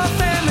future or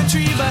family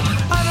tree, but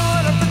I know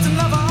what a prince and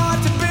lover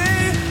ought to be.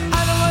 I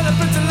know what a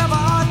prince and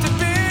lover ought to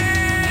be.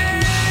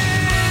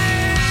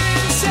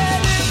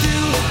 Said if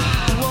you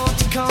want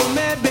to call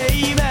me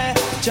baby,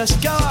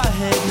 just go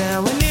ahead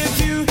now. And if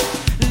you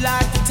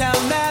like to tell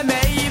me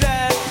maybe,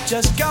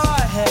 just go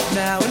ahead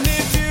now. And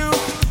if you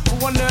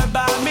wonder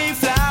about me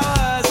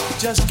flowers,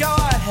 just go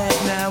ahead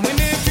now. And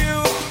if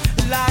you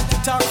like to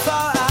talk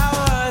for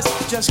hours,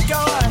 just go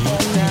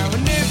ahead now.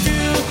 And if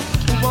you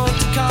want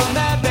to call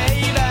me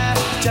baby,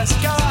 just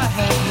go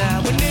ahead now.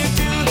 And if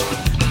you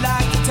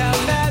like to tell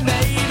me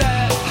maybe,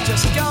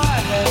 just go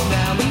ahead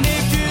now. And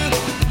if you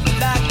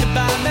like to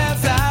buy me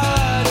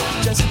flowers,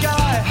 just go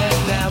ahead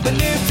now.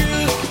 And if you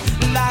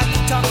like to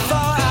talk for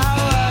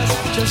hours,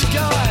 just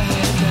go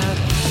ahead now.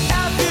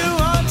 If you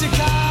want to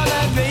call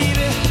me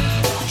baby,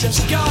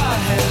 just go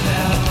ahead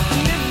now.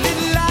 And if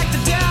you'd like to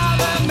tell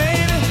me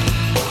maybe,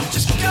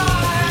 just go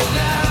ahead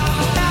now.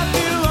 If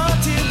you want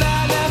to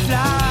buy me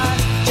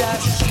flowers,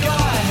 just go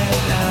ahead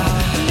now.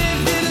 And if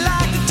you'd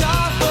like to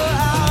talk for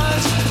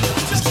hours,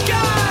 just go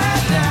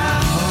ahead now.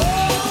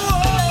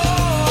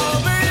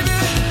 Oh, baby,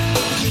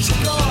 just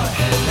go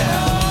ahead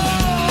now.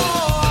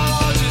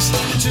 Oh, just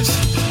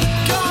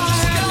go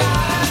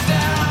ahead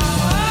now.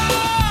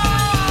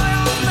 Oh,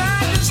 your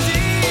majesty,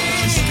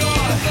 just go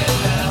ahead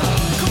now.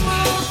 Come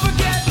on,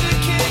 forget the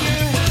king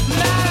and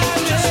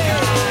madness. Just go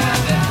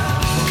ahead now.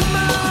 Come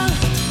on,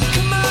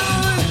 come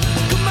on,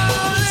 come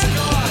on, just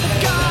go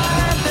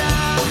ahead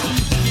now.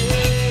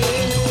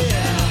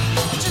 Yeah,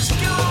 just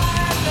go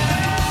ahead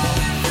now.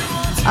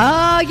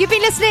 Oh, you've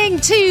been listening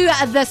to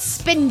the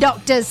Spin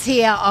Doctors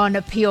here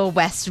on Pure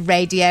West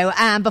Radio.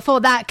 And before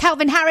that,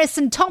 Calvin Harris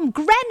and Tom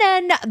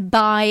Grennan,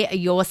 By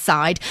Your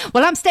Side.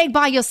 Well, I'm staying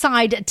by your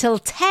side till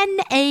 10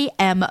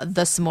 a.m.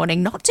 this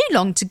morning. Not too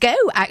long to go,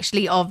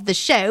 actually, of the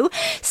show.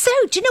 So,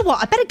 do you know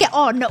what? I better get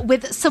on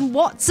with some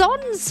What's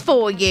Ons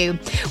for you.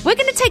 We're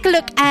going to take a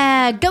look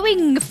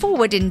going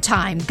forward in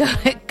time,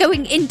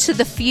 going into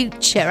the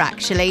future,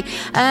 actually.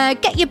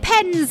 Get your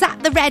pens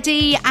at the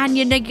ready, and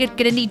you know you're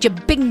going to need your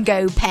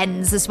bingo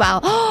pens as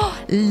well.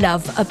 Oh,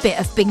 love a bit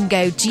of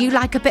bingo. Do you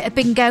like a bit of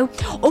bingo?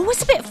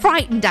 Always a bit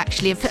frightened,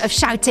 actually, of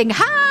shouting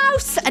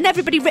house, and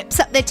everybody rips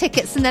up their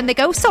tickets and then they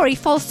go, sorry,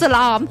 false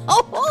alarm.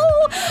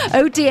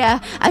 Oh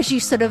dear, as you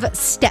sort of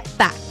step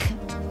back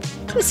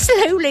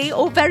slowly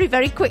or very,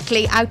 very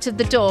quickly out of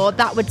the door.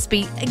 That would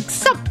be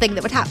something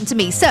that would happen to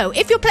me. So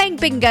if you're playing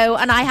bingo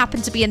and I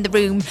happen to be in the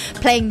room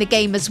playing the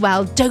game as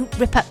well, don't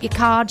rip up your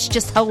cards,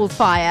 just hold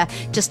fire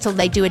just till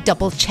they do a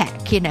double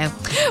check, you know.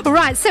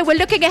 Right, so we're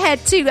looking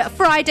ahead to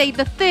Friday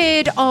the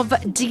 3rd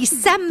of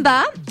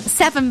December,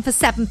 7 for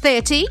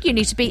 7:30. You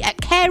need to be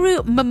at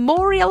Carew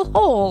Memorial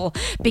Hall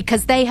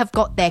because they have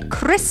got their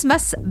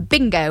Christmas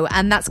bingo,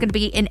 and that's going to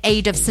be in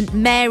aid of St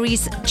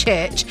Mary's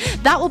Church.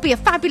 That will be a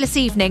fabulous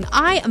evening.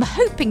 I am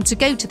hoping to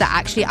go to that,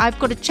 actually. I've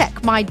got to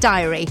check my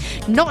diary.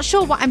 Not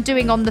sure what I'm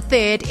doing on the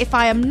 3rd. If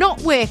I am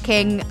not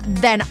working,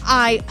 then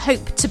I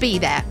hope to be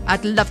there.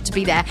 I'd love to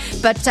be there.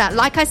 But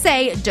like I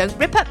say, don't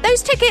rip up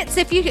those tickets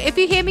if you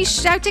hear me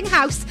shouting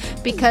house,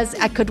 because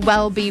I could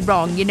well be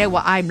wrong. You know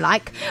what I'm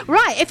like.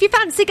 Right, if you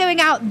fancy going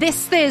out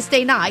this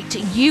Thursday night,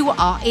 you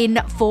are in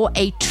for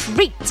a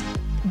treat.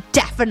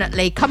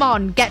 Definitely. Come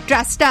on, get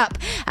dressed up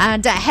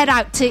and head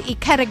out to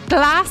Ikera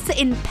Glass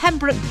in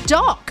Pembroke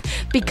Dock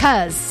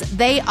because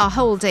they are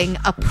holding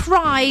a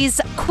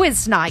prize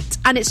quiz night,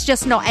 and it's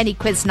just not any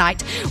quiz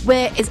night.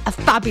 Where is a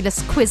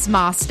fabulous quiz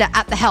master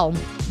at the helm.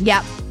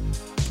 Yep.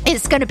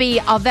 It's going to be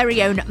our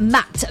very own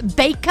Matt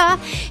Baker.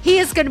 He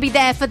is going to be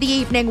there for the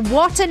evening.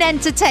 What an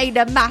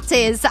entertainer Matt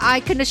is.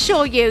 I can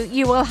assure you,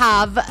 you will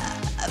have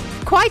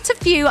quite a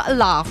few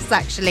laughs,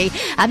 actually,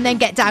 and then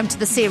get down to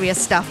the serious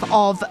stuff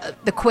of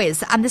the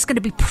quiz. And there's going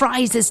to be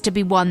prizes to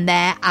be won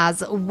there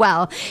as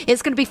well.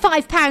 It's going to be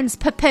 £5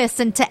 per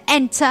person to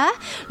enter.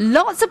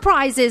 Lots of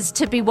prizes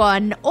to be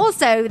won.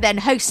 Also then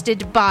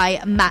hosted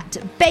by Matt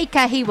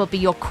Baker. He will be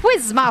your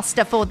quiz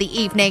master for the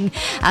evening.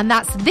 And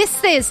that's this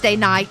Thursday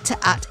night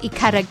at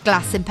Ikera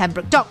Glass in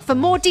Pembroke Dock. For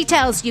more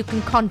details, you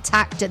can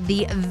contact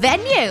the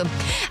venue.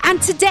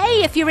 And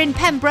today, if you're in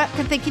Pembroke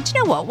and thinking, do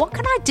you know what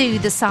can I do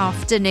this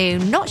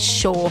afternoon? Not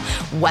sure.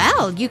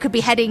 Well, you could be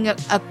heading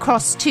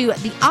across to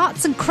the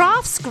Arts and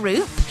Crafts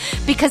Group,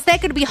 because they're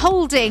going to be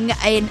holding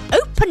an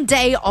open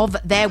day of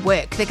their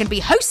work. They're going to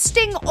be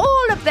hosting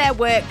all of their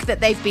work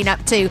that they've been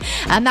up to,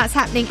 and that's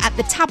happening at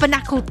the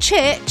Tabernacle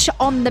Church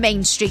on the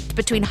main street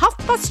between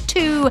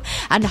 2:30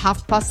 and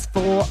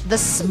 4:30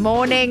 this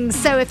morning.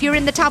 So if you're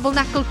in the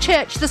Tabernacle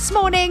Church this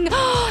morning,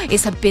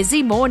 it's a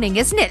busy morning,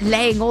 isn't it?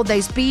 Laying all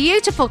those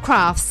beautiful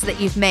crafts that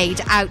you've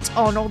made out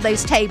on all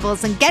those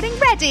tables and getting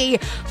ready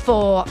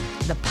for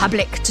the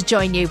public to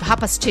join you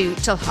 2:30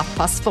 till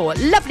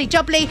 4:30. Lovely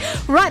jubbly.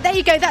 Right, there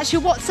you go. That's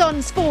your What's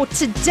Ons for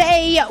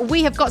today.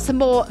 We have got some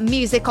more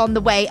music on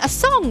the way. A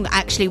song,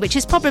 actually, which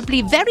is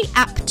probably very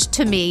apt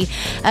to me.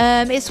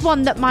 It's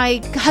one that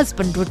my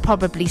husband would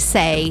probably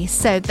say.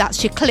 So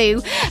that's your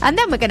clue. And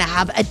then we're going to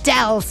have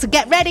Adele. So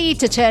get ready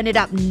to turn it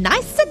up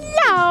nice and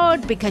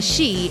loud, because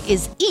she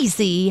is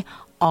easy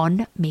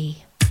on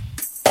me.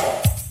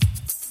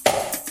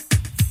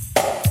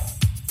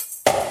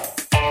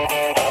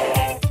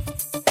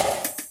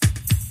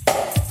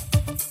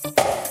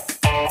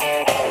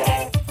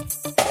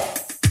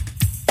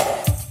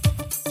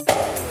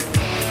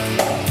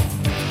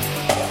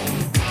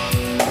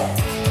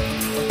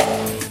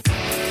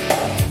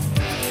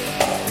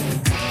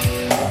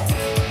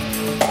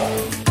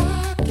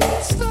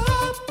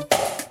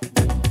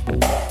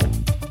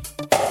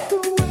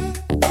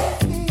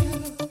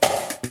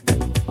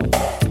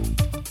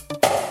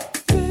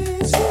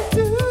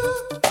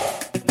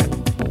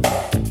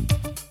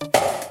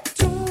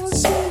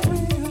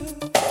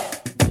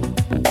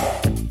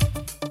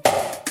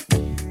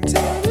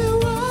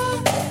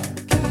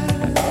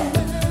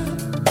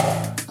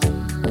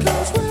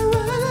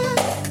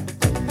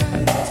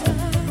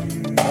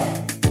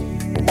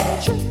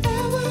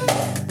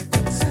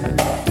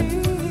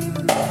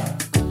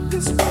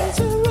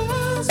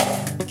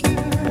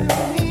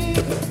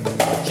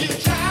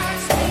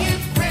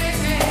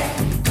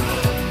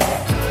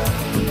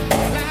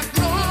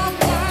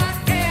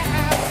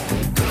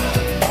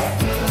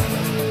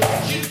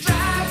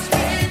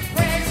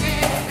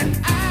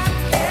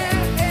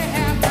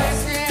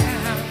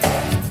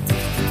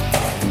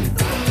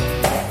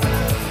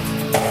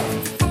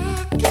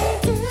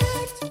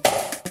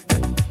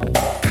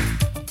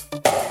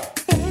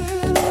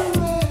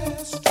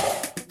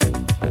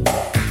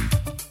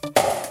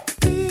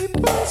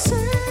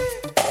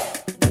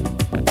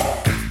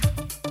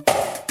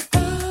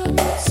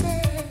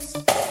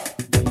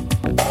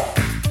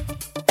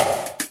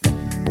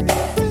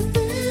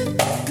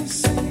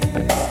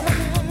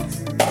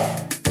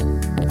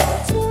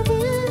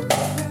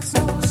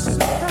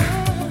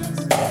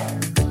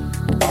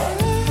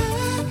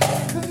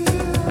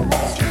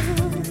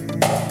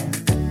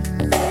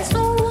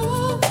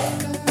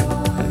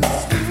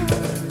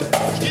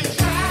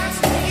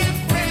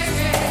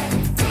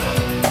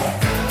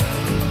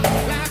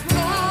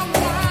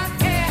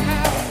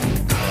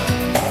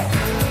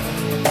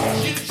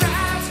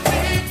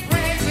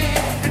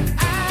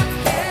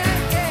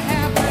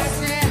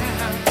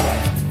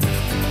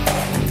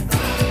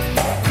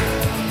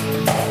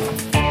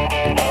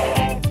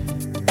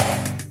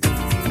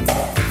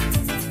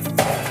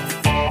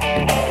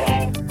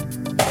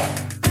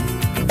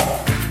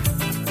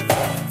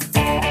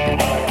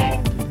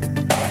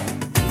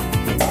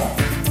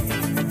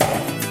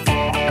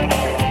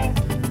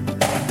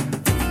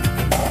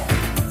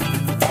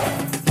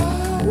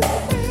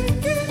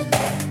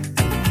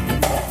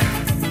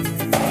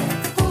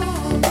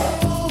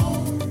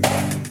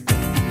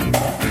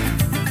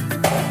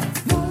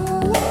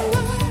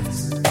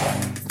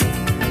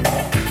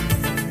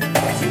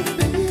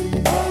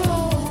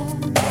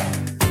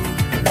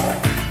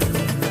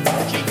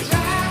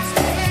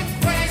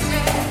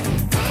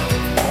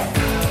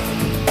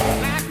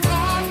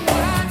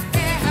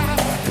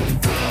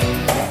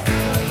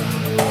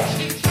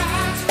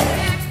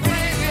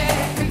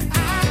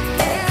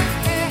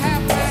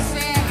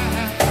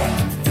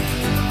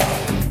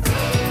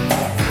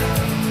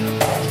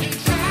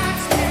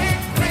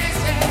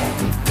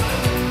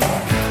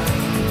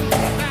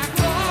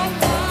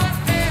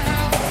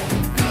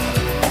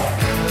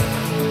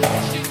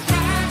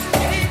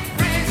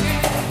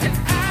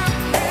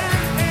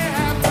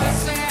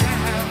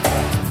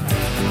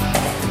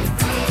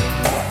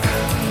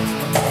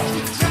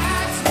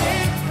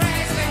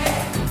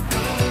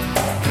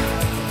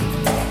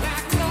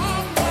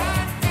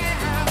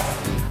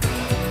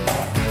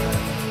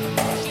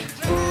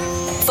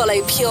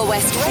 Follow Pure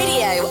West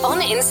Radio on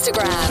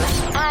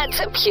Instagram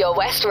at Pure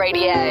West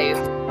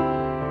Radio.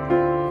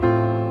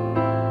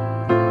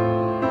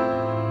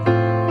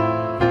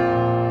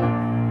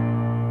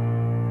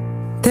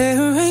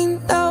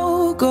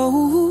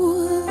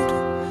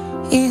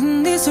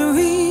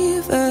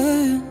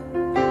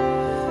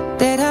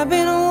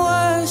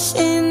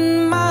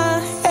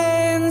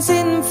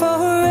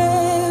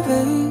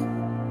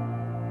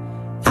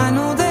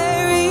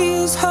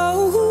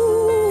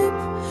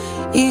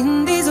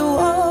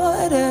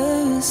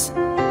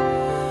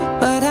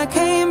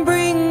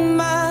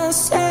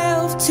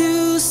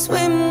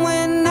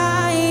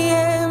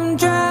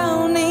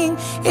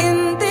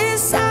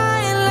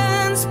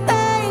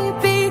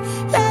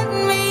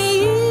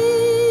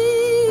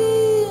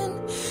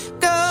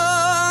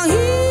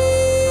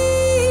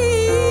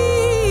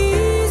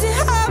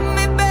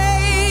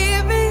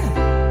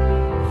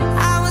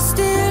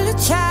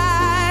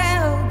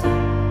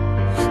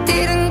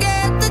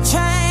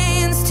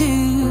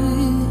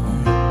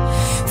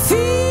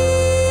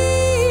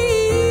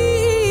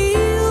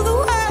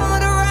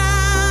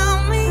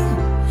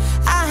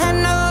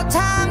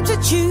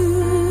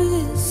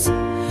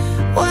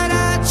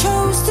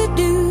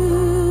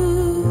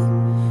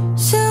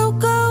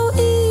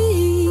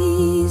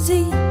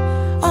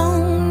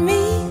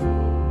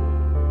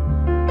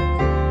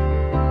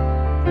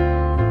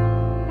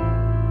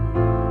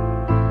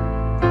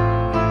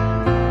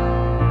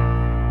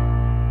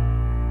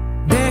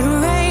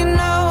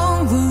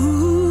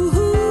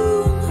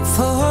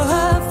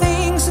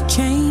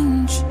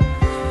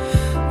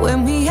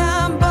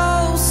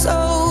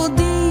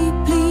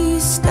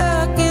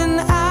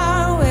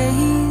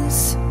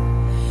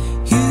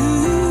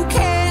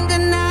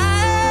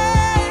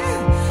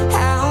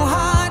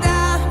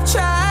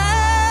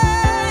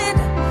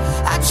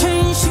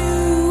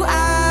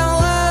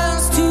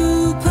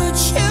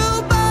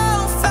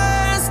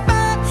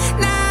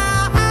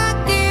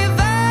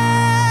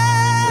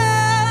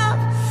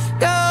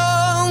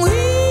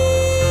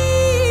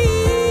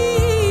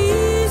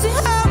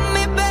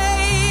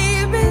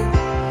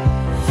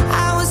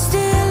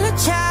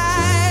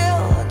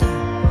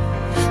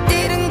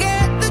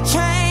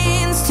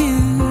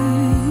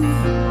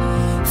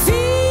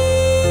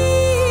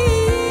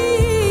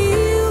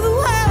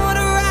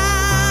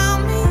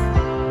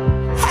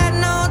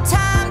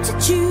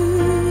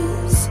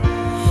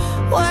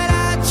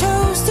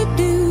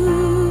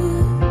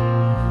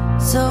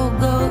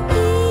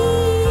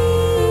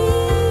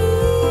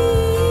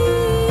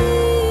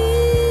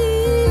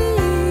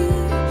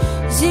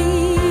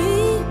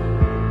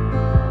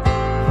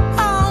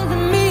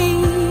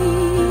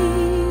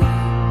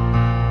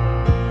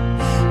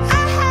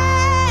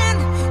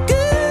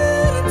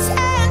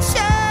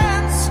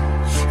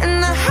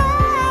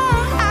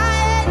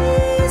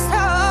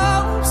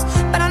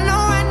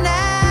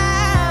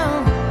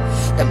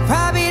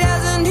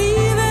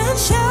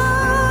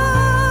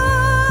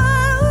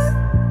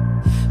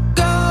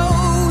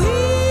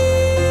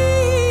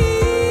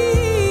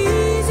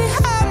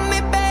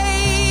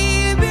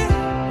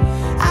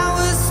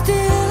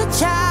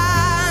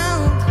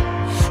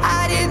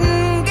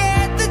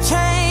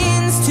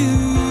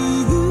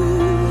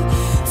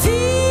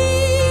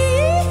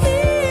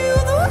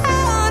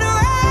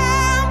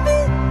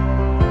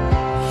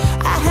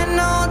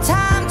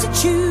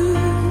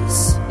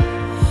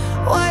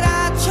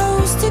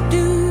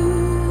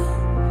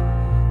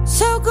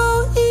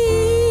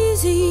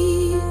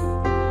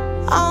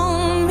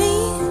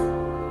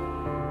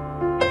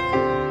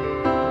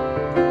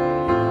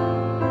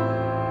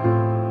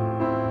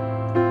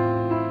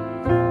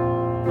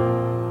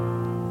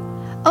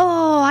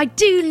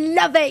 do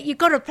love it. You've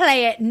got to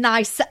play it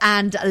nice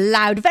and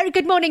loud. Very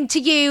good morning to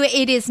you.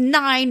 It is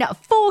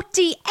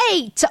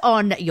 9:48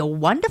 on your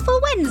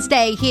wonderful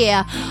Wednesday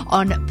here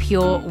on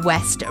Pure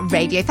West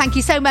Radio. Thank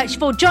you so much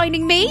for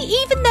joining me,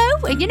 even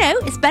though, you know,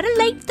 it's better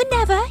late than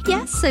never.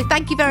 Yes, so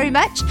thank you very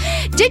much.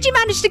 Did you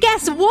manage to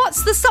guess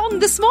what's the song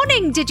this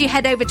morning? Did you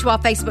head over to our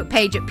Facebook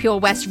page at Pure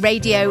West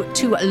Radio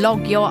to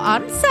log your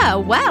answer?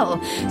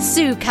 Well,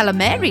 Sue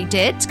Calamari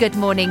did. Good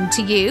morning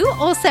to you.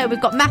 Also,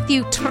 we've got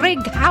Matthew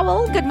Trigg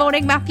Howell. Good morning,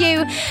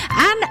 Matthew.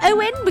 Anne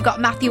Owen. We've got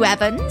Matthew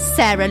Evans.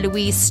 Sarah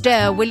Louise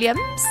Stir Williams.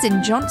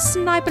 Sin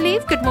Johnson, I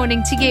believe. Good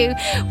morning to you.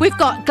 We've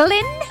got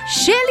Glyn,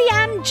 Shirley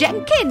Ann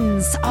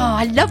Jenkins. Oh,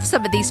 I love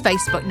some of these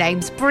Facebook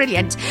names.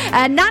 Brilliant.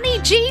 Nanny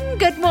Jean,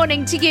 good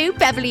morning to you.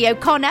 Beverly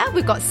O'Connor.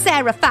 We've got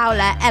Sarah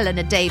Fowler,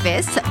 Eleanor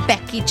Davis,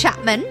 Becky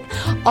Chapman.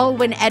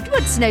 Olwyn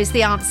Edwards knows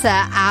the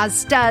answer,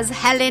 as does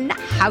Helen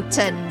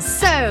Houghton.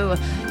 So,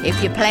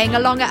 if you're playing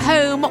along at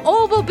home,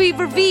 all will be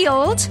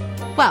revealed.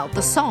 Well,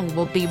 the song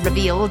will be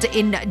revealed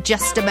in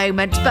just a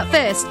moment. But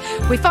first,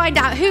 we find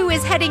out who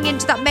is heading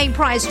into that main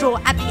prize draw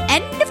at the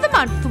end of the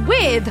month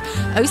with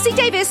OC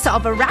Davis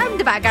of a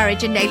Roundabout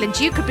Garage in Nayland.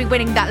 You could be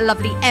winning that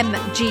lovely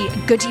MG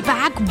goodie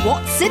bag.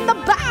 What's in the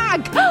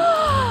bag?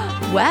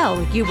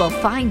 Well, you will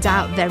find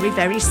out very,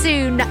 very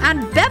soon.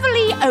 And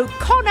Beverly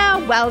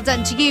O'Connor, well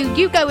done to you.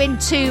 You go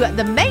into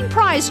the main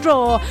prize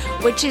draw,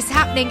 which is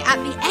happening at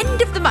the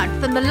end of the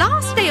month. And the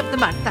last day of the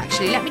month,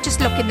 actually, let me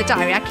just look in the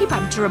diary. I keep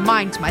having to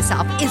remind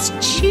myself, is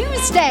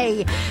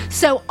Tuesday.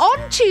 So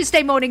on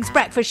Tuesday morning's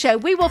breakfast show,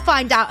 we will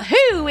find out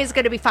who is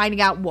going to be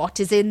finding out what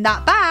is in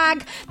that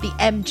bag. The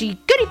MG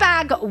goodie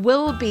bag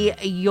will be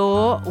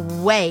your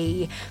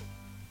way.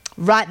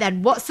 Right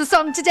then, what's the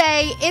song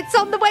today? It's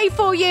on the way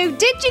for you.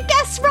 Did you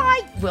guess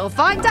right? We'll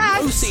find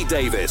out. OC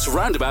Davis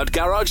Roundabout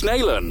Garage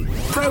Nayland.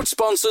 Proud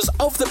sponsors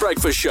of The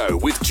Breakfast Show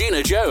with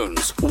Gina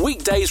Jones.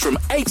 Weekdays from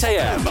 8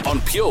 a.m. on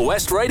Pure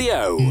West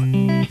Radio.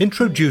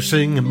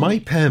 Introducing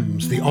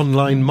MyPems, the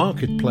online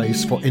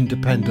marketplace for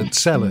independent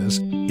sellers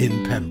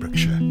in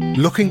Pembrokeshire.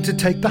 Looking to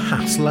take the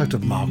hassle out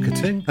of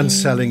marketing and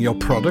selling your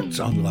products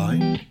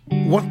online?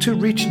 Want to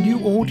reach new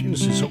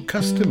audiences or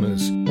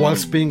customers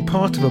whilst being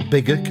part of a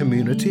bigger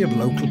community of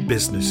local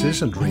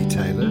businesses and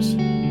retailers?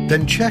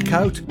 Then check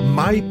out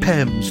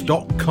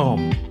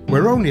mypems.com.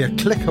 We're only a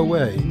click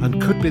away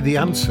and could be the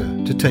answer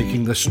to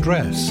taking the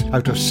stress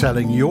out of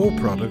selling your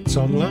products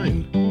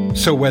online.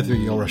 So whether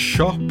you're a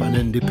shop, an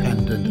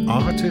independent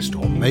artist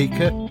or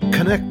maker,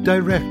 connect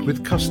direct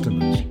with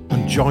customers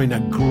and join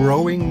a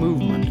growing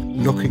movement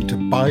looking to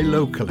buy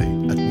locally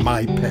at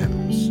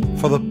MyPems.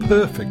 For the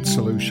perfect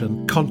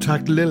solution,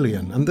 contact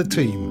Lillian and the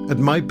team at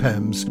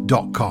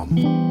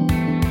mypems.com.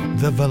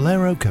 The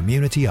Valero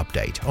Community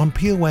Update on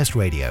Pure West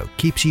Radio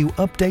keeps you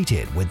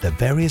updated with the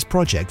various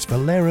projects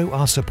Valero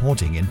are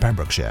supporting in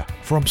Pembrokeshire,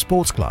 from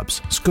sports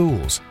clubs,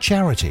 schools,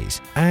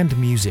 charities and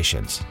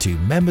musicians to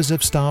members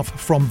of staff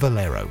from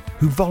Valero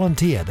who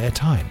volunteer their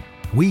time.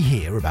 We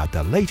hear about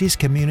the latest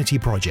community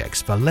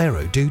projects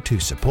Valero do to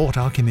support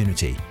our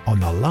community on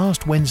the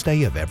last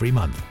Wednesday of every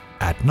month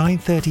at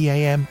 9:30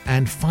 a.m.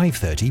 and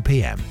 5:30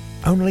 p.m.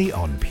 only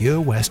on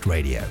Pure West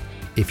Radio.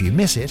 If you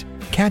miss it,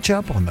 catch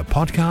up on the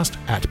podcast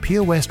at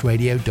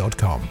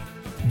purewestradio.com.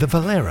 The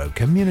Valero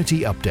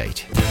Community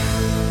Update.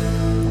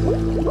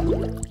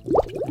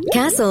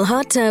 Castle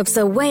Hot Tubs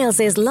are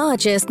Wales's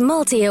largest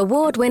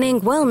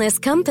multi-award-winning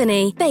wellness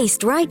company,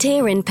 based right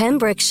here in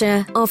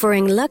Pembrokeshire,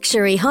 offering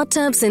luxury hot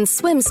tubs and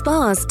swim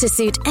spas to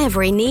suit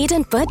every need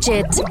and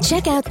budget.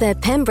 Check out their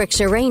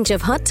Pembrokeshire range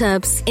of hot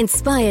tubs,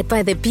 inspired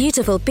by the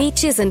beautiful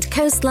beaches and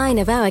coastline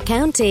of our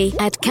county,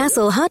 at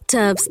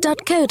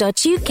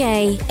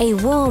castlehottubs.co.uk. A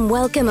warm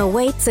welcome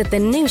awaits at the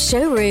new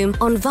showroom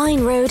on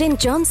Vine Road in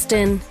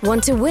Johnston.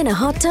 Want to win a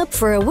hot tub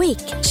for a week?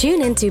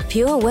 Tune into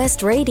Pure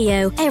West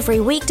Radio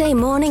every weekday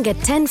morning at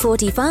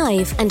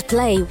 10:45 and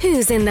play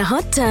Who's in the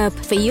Hot Tub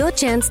for your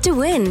chance to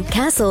win.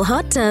 Castle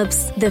Hot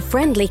Tubs, the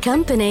friendly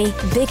company,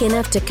 big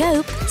enough to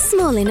cope,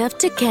 small enough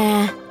to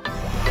care.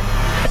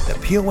 The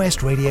Pure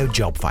West Radio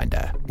Job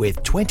Finder,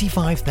 with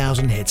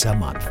 25,000 hits a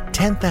month,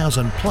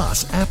 10,000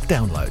 plus app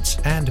downloads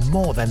and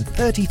more than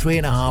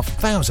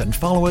 33,500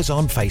 followers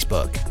on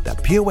Facebook. The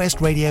Pure West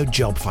Radio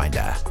Job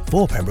Finder,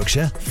 for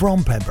Pembrokeshire,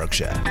 from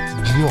Pembrokeshire.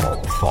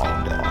 Job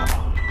Finder.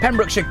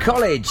 Pembrokeshire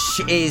College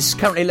is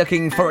currently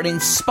looking for an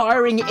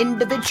inspiring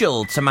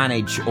individual to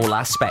manage all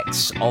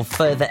aspects of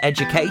further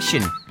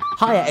education,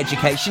 higher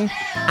education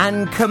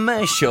and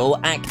commercial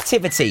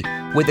activity,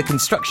 with the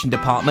construction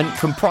department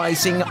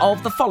comprising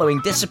of the following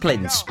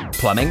disciplines: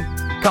 plumbing,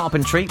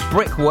 carpentry,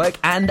 brickwork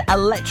and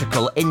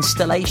electrical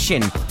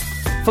installation.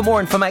 For more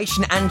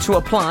information and to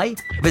apply,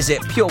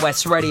 visit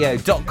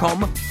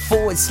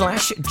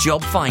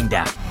purewestradio.com/job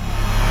finder.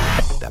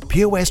 The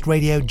Pure West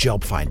Radio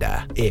Job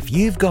Finder. If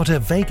you've got a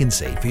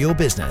vacancy for your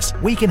business,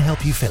 we can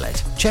help you fill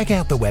it. Check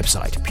out the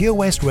website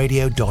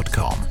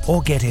purewestradio.com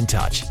or get in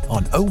touch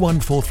on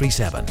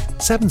 01437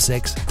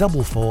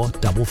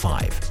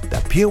 764455.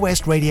 The Pure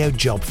West Radio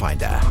Job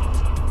Finder.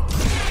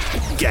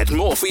 Get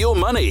more for your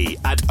money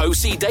at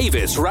OC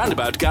Davis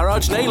Roundabout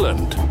Garage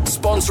Neyland.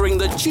 Sponsoring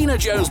the Gina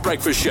Jones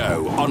Breakfast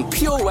Show on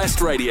Pure West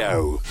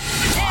Radio.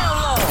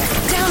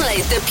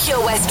 Download the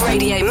Pure West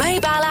Radio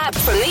mobile app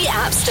from the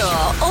App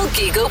Store or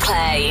Google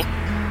Play.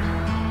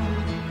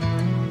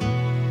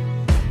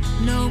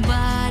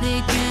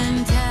 Nobody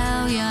can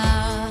tell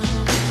ya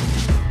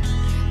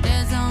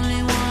there's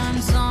only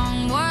one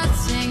song worth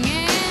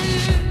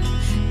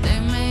singing. They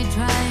may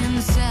try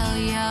and sell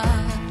ya,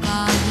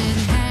 'cause it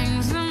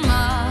hangs them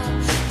up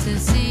to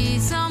see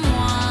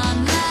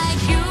someone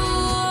like you.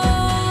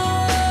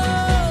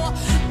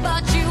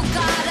 But you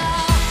gotta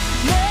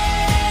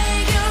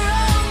make your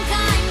own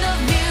kind of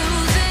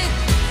music,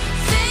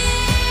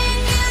 sing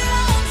your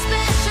own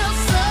special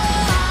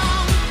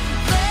song,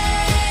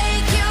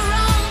 make your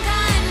own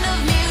kind of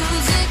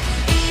music,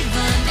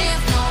 even if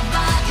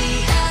nobody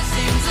else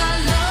sings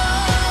along.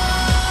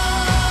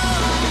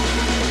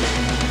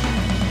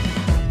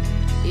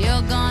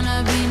 You're gonna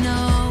be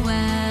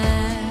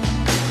nowhere,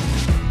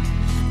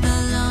 the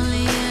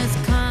loneliest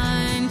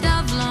kind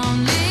of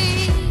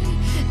lonely.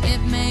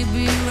 It may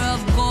be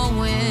rough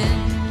going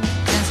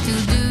just to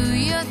do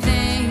your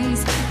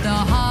things, the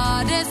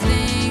hardest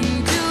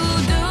thing to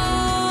do.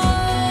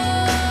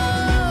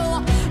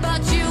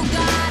 But you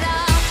gotta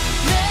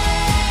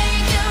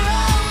make your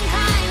own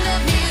kind of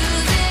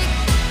music,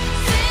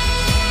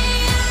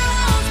 sing your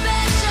own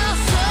special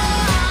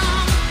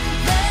song,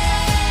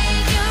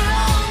 make your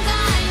own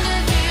kind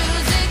of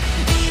music,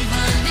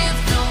 even if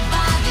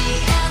nobody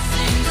else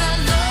sings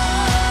along.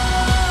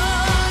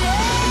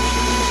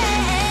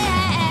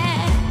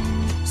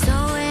 So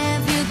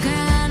if you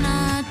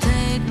cannot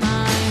take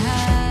my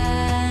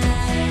hand,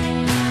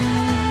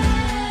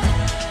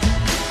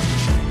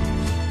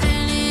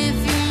 and if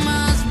you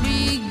must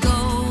be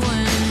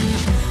going,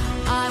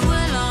 I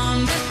will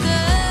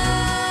understand.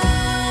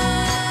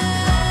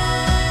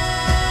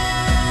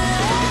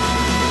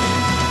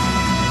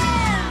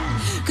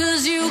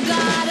 'Cause you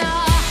gotta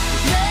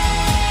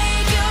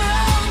make your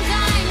own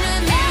kind of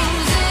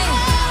music,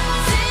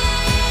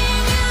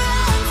 sing your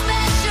own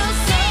special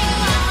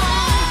song,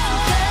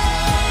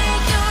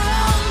 make your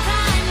own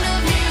kind of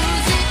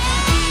music,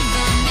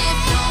 even if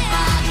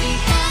nobody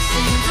else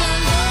sings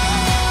along.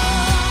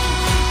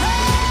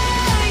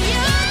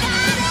 You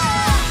gotta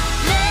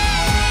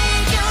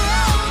make your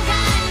own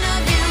kind of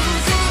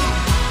music,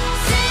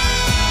 sing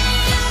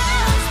your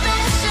own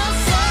special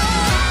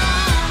song,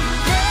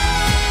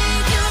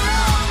 make your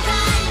own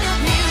kind of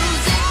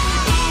music,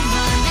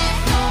 even if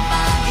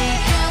nobody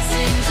else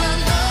sings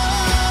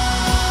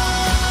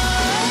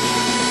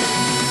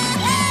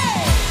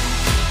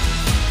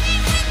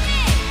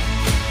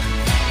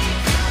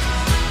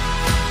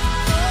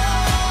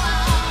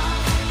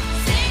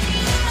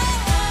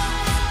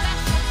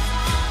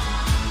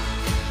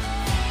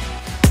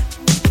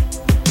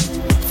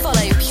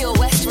Follow Pure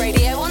West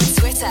Radio on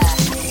Twitter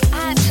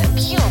at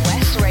Pure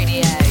West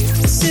Radio.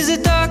 This is a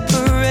dark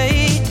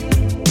parade,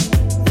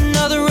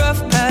 another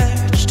rough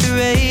patch to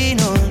rain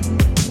on,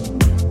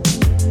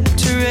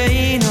 to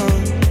rain on.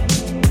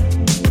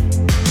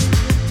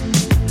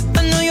 I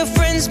know your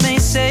friends may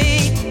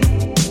say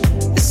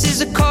this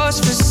is a cause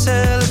for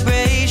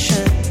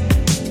celebration.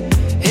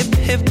 Hip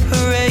hip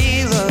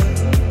hooray, love.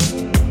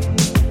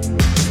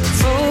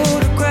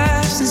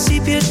 Photographs and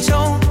sepia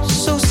tones,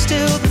 so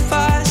still the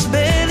fire's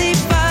barely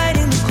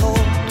fighting the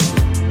cold.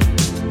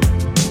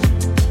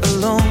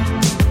 Alone.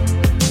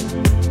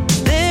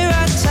 There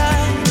are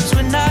times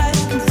when I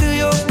can feel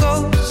your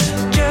ghost,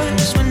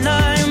 just when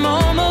I'm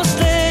almost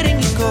letting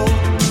you go.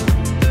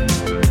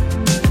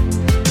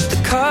 The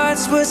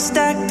cards were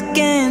stacked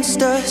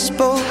against us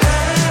both.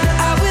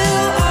 I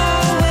will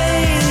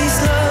always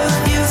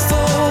love you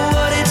for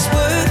what it's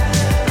worth.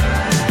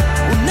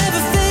 We'll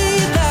never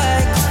fade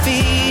like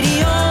graffiti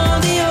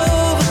on the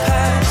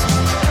overpass.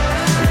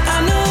 I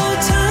know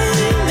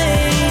time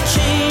may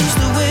change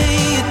the way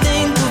you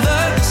think of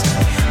us,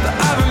 but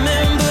I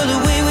remember the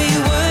way we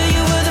were.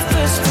 You were the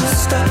first full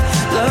stop,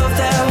 love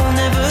that will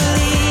never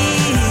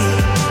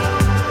leave.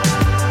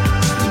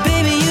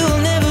 Baby,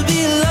 you'll never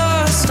be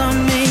lost on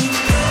me.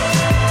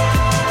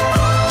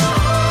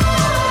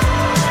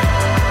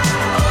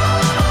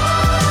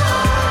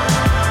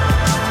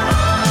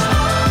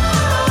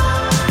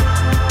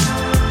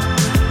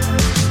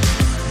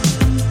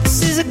 This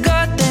is a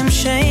goddamn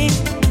shame.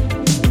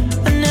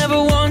 I never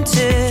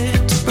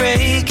wanted to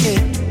break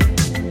it,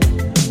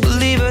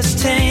 leave us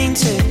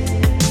tainted.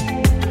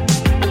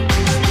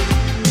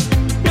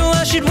 No,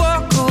 I should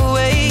walk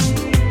away,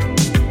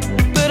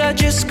 but I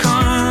just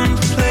can't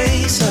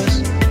replace us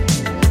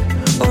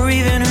or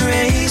even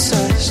erase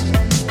us.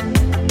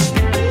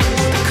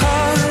 The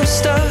car was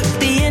stuck,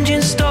 the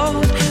engine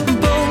stalled, and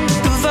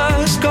both of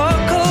us got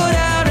caught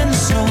out in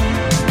the snow.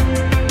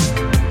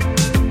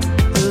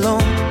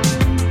 Alone.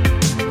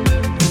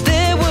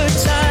 There were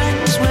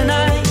times when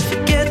I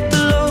forget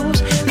the lows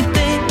and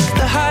think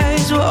the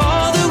highs were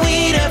all that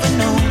we'd ever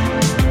known.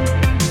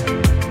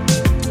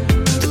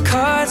 The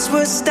cards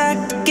were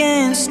stacked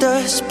against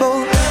us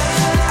both.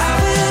 I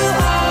will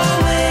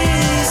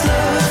always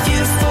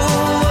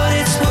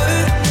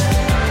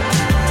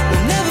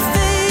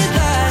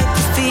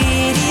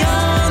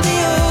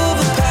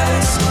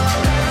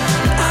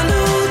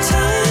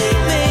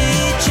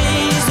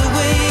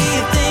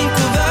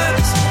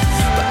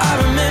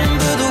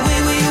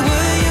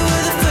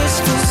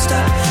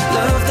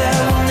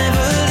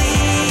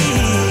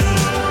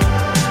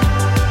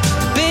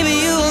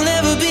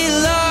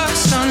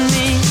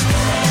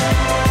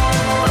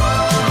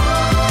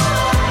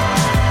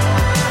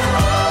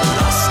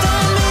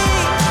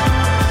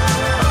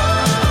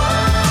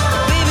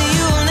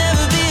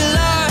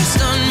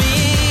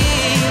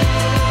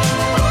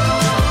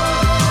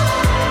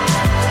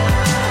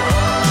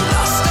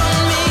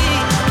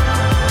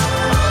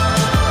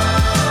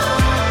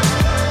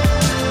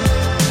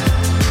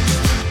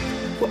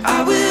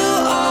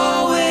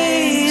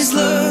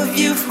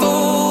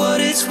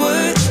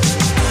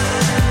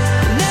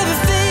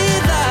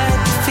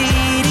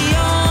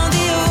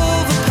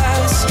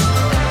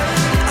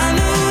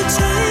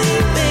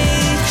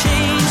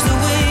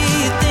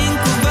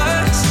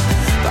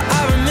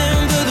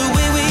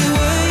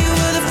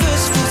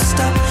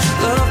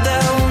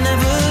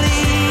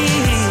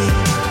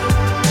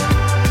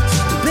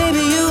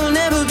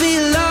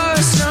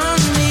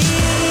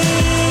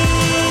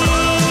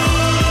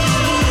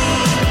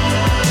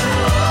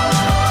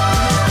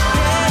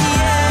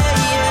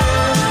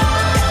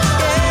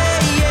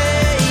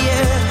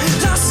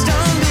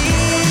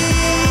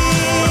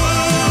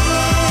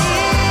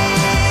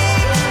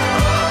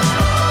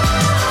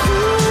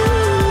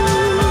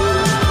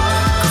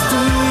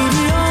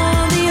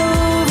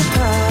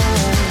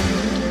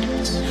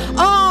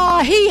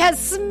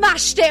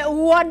smashed it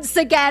once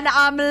again.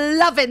 I'm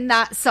loving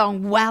that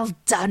song. Well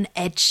done,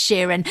 Ed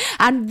Sheeran.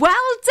 And well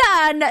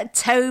done,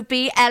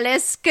 Toby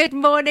Ellis. Good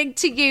morning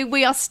to you.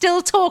 We are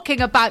still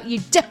talking about you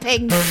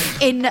dipping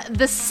in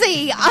the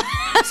sea.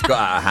 It's got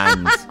out of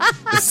hand.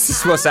 This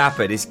is what's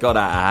happened. It's got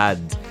out of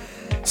hand.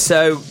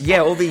 So,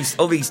 yeah, all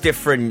these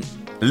different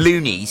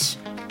loonies,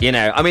 you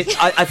know. I mean,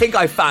 I think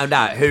I found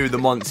out who the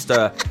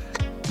monster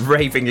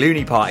raving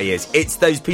loony party is. It's those people